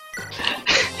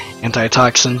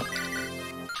 Antitoxin.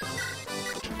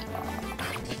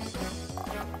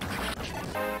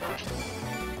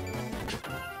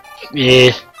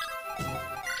 Yeah.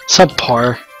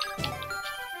 Subpar.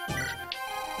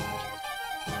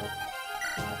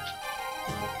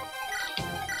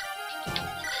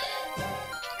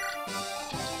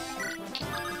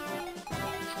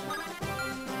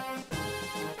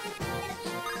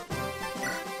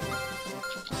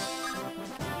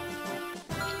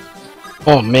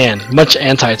 Oh man, much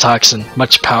antitoxin,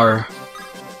 much power.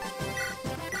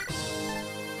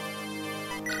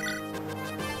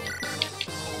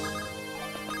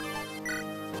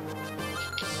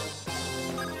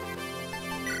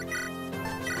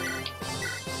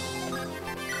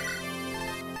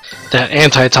 That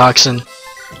antitoxin.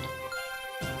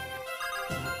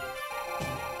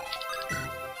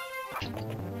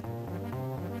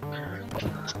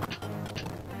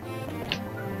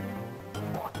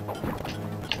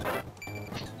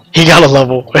 He got a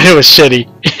level, and it was shitty.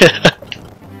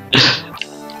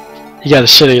 He got a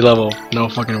shitty level, no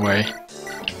fucking way.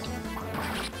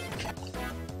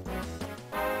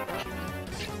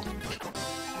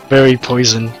 Very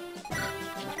poison.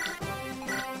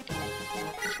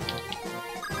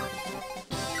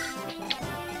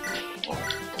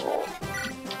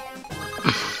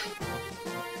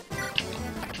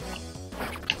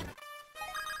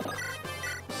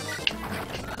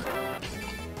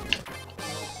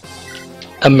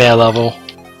 A male level.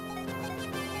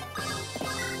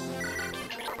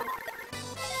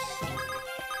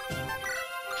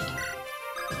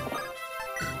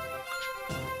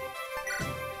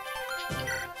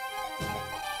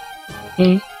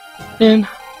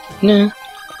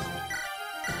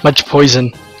 Much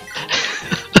poison.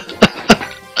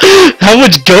 How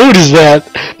much gold is that?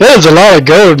 That is a lot of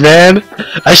gold, man.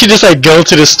 I should just like go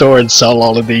to the store and sell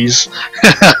all of these.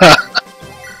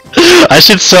 I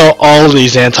should sell all of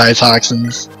these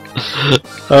antitoxins.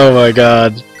 Oh my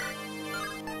god.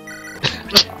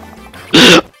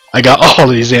 I got all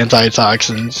these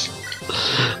antitoxins.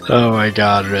 Oh my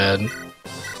god, man.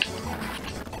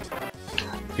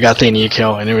 I got the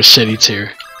kill and it was shitty too.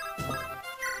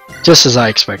 Just as I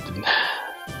expected.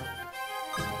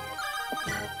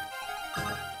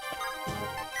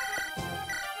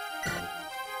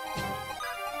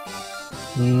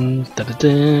 Da -da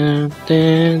 -da,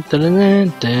 da -da -da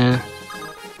 -da.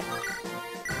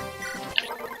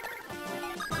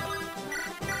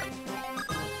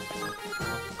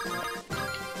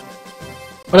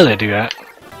 What did I do at?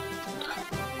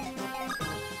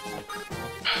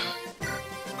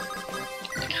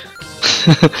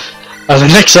 Oh, the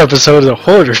next episode of the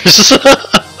Hoarders.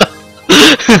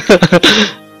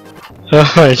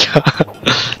 Oh my god.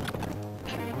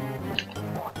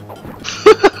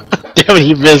 Damn it,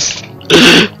 he missed.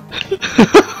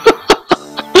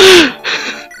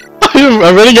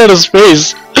 I'm running out of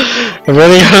space. I'm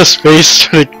running out of space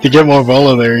to get more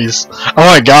vulneraries. Oh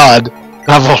my god.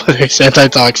 Not vulneraries,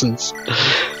 antitoxins.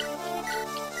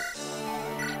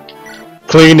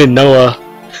 Clean and Noah.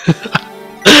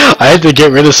 I had to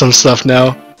get rid of some stuff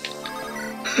now.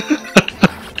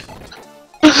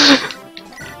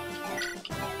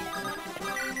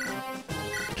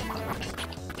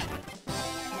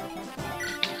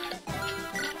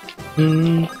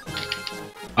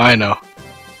 I know.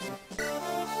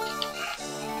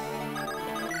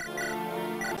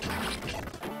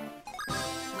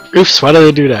 Oops, why did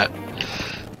I do that?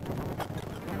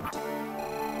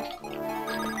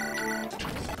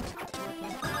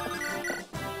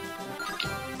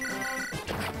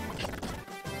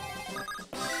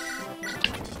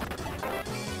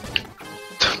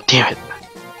 Damn it.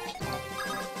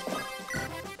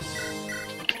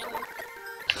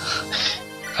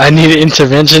 I need an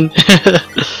intervention.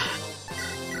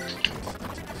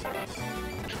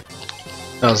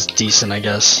 That was decent, I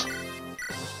guess.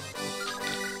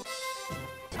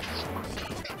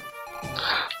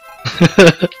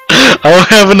 I don't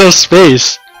have enough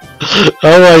space.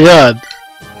 Oh my god.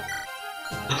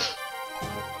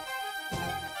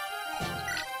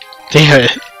 Damn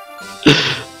it.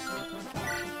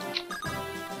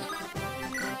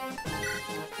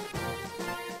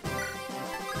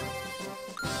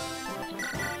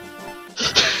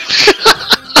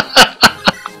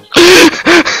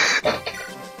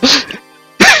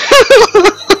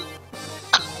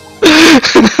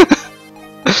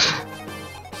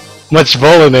 Much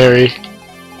vulnerary.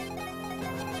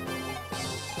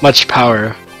 Much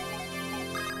power.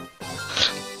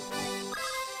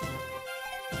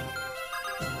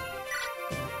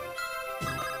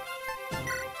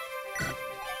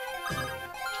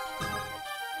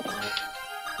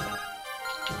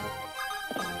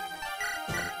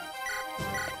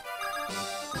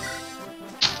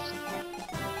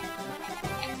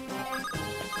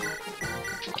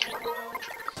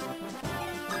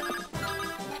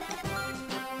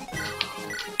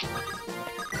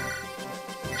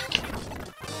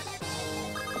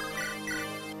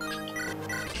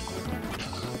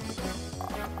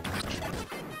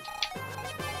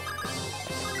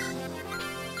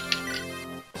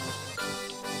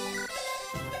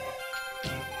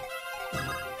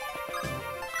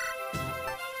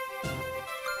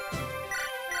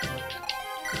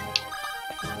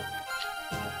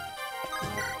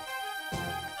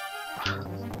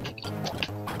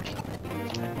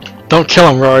 Don't kill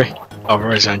him, Rory. Oh,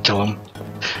 Rory's gonna kill him.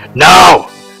 No!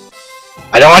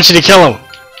 I don't want you to kill him!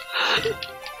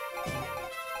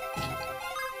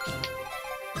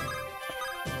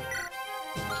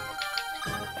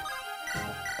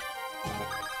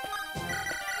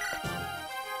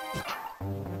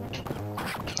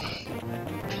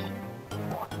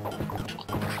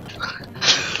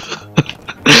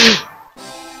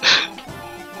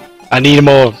 I need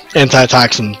more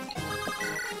antitoxin.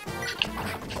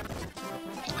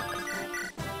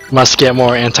 Must get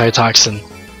more antitoxin.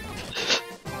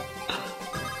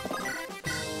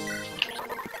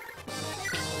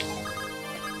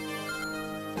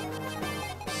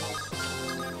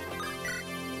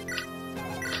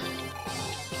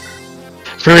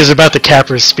 Fury's about to cap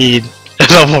her speed at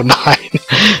level 9.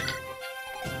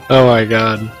 Oh my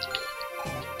god.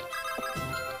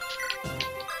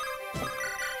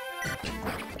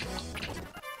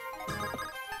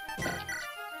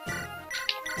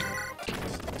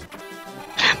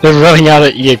 They're running out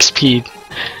of EXP.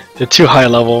 They're too high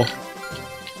level.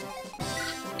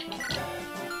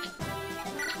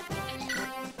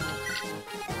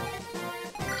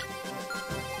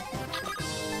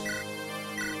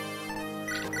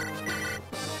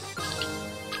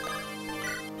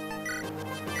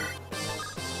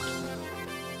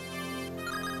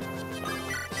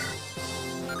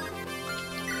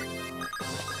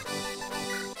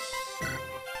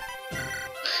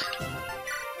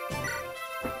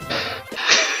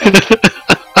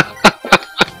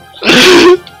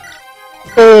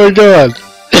 Oh my god.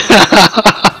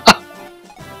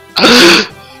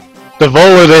 The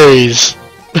Voladays.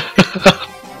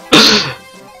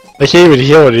 I can't even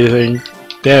heal anything.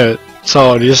 Damn it.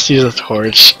 So just use a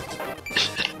torch.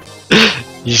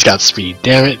 You just got speed,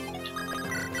 damn it.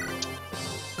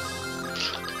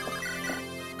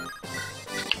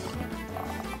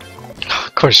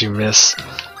 Of course you miss.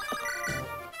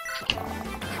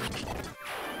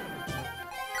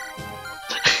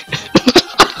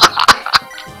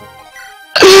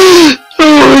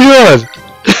 Oh my god!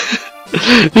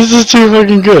 This is too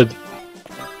fucking good.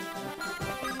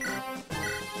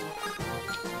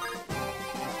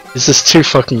 This is too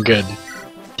fucking good.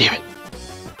 Damn it.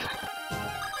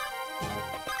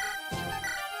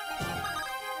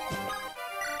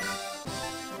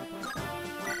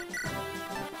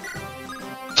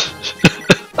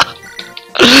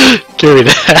 Give me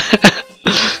that.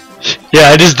 Yeah,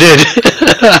 I just did.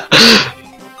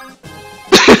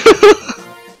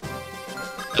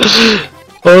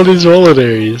 All these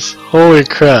Voladays. Holy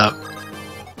crap.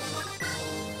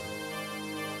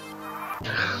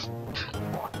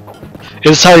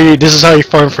 This is how you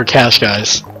farm for cash,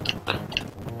 guys.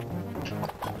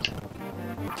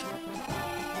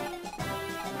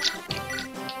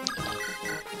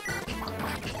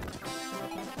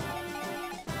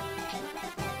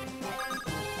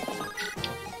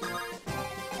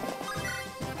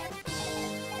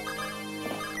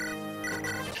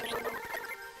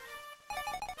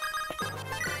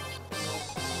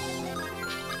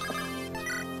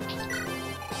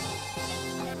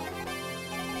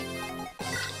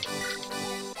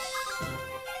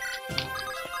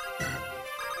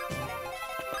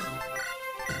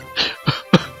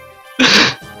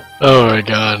 Oh my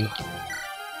god.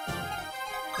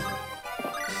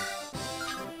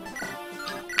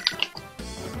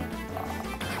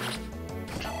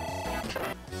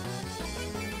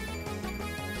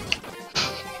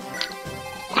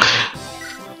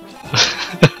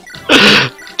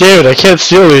 Dude, I can't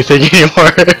steal anything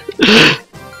anymore.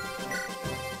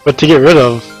 What to get rid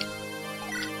of?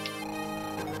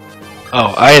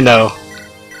 Oh, I know.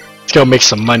 Let's go make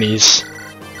some monies.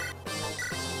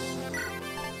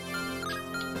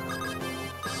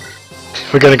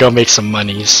 We're gonna go make some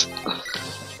monies.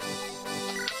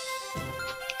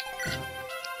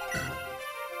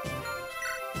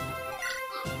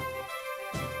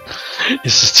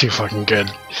 This is too fucking good.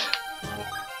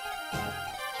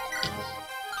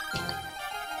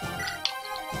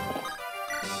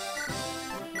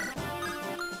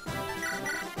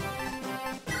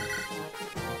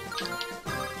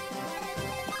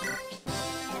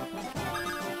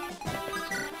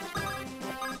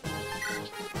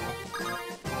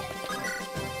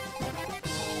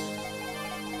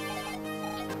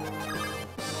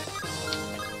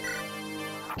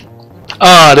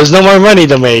 Ah, there's no more money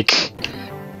to make.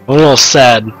 I'm a little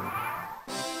sad.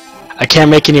 I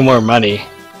can't make any more money.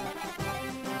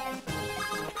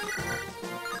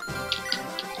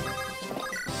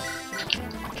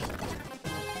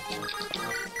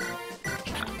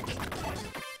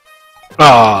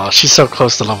 Oh, she's so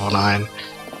close to level 9.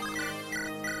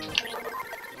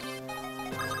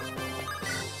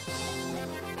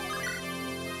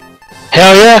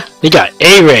 He got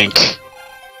A rank.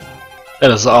 That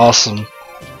is awesome.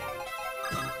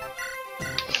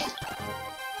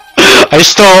 I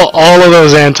stole all of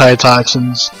those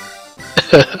antitoxins.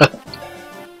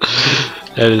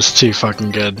 That is too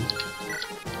fucking good.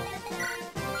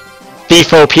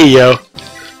 Thief OP, yo.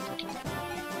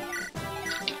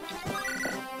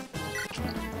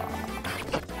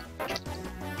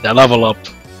 That level up.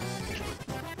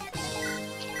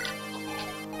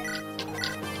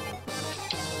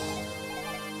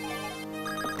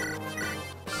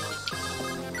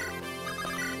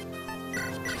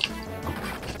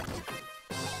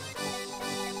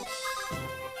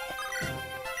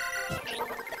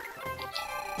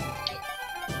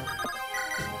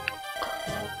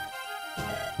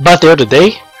 About the other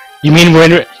day? You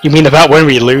mean about when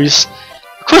we lose?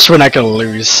 Of course we're not gonna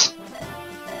lose.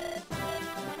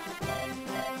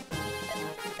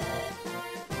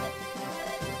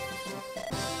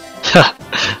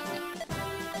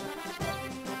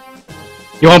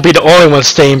 You won't be the only one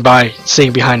staying behind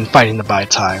and fighting to buy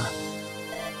time.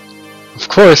 Of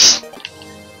course.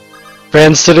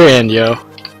 Friends to the end, yo.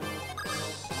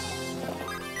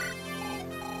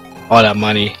 All that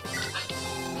money.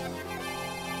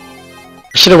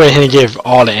 I should have went ahead and gave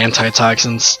all the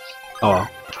antitoxins. Oh well,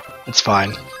 it's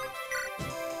fine.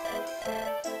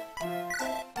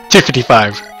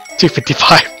 255.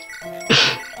 255.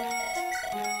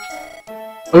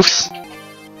 Oops.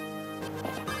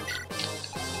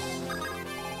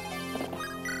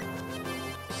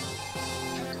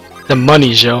 The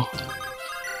money's, yo.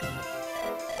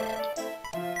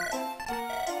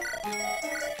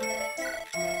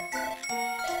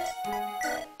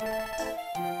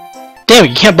 Damn,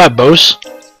 you can't buy bows?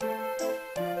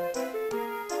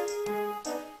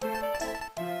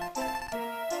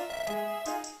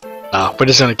 Nah, we're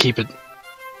just gonna keep it.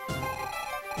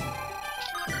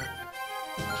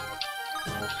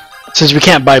 Since we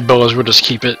can't buy bows, we'll just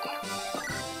keep it.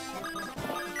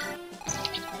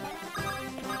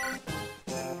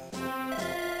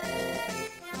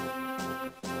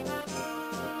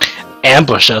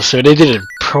 Ambush us, so they did a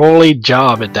poorly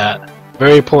job at that.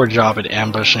 Very poor job at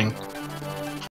ambushing.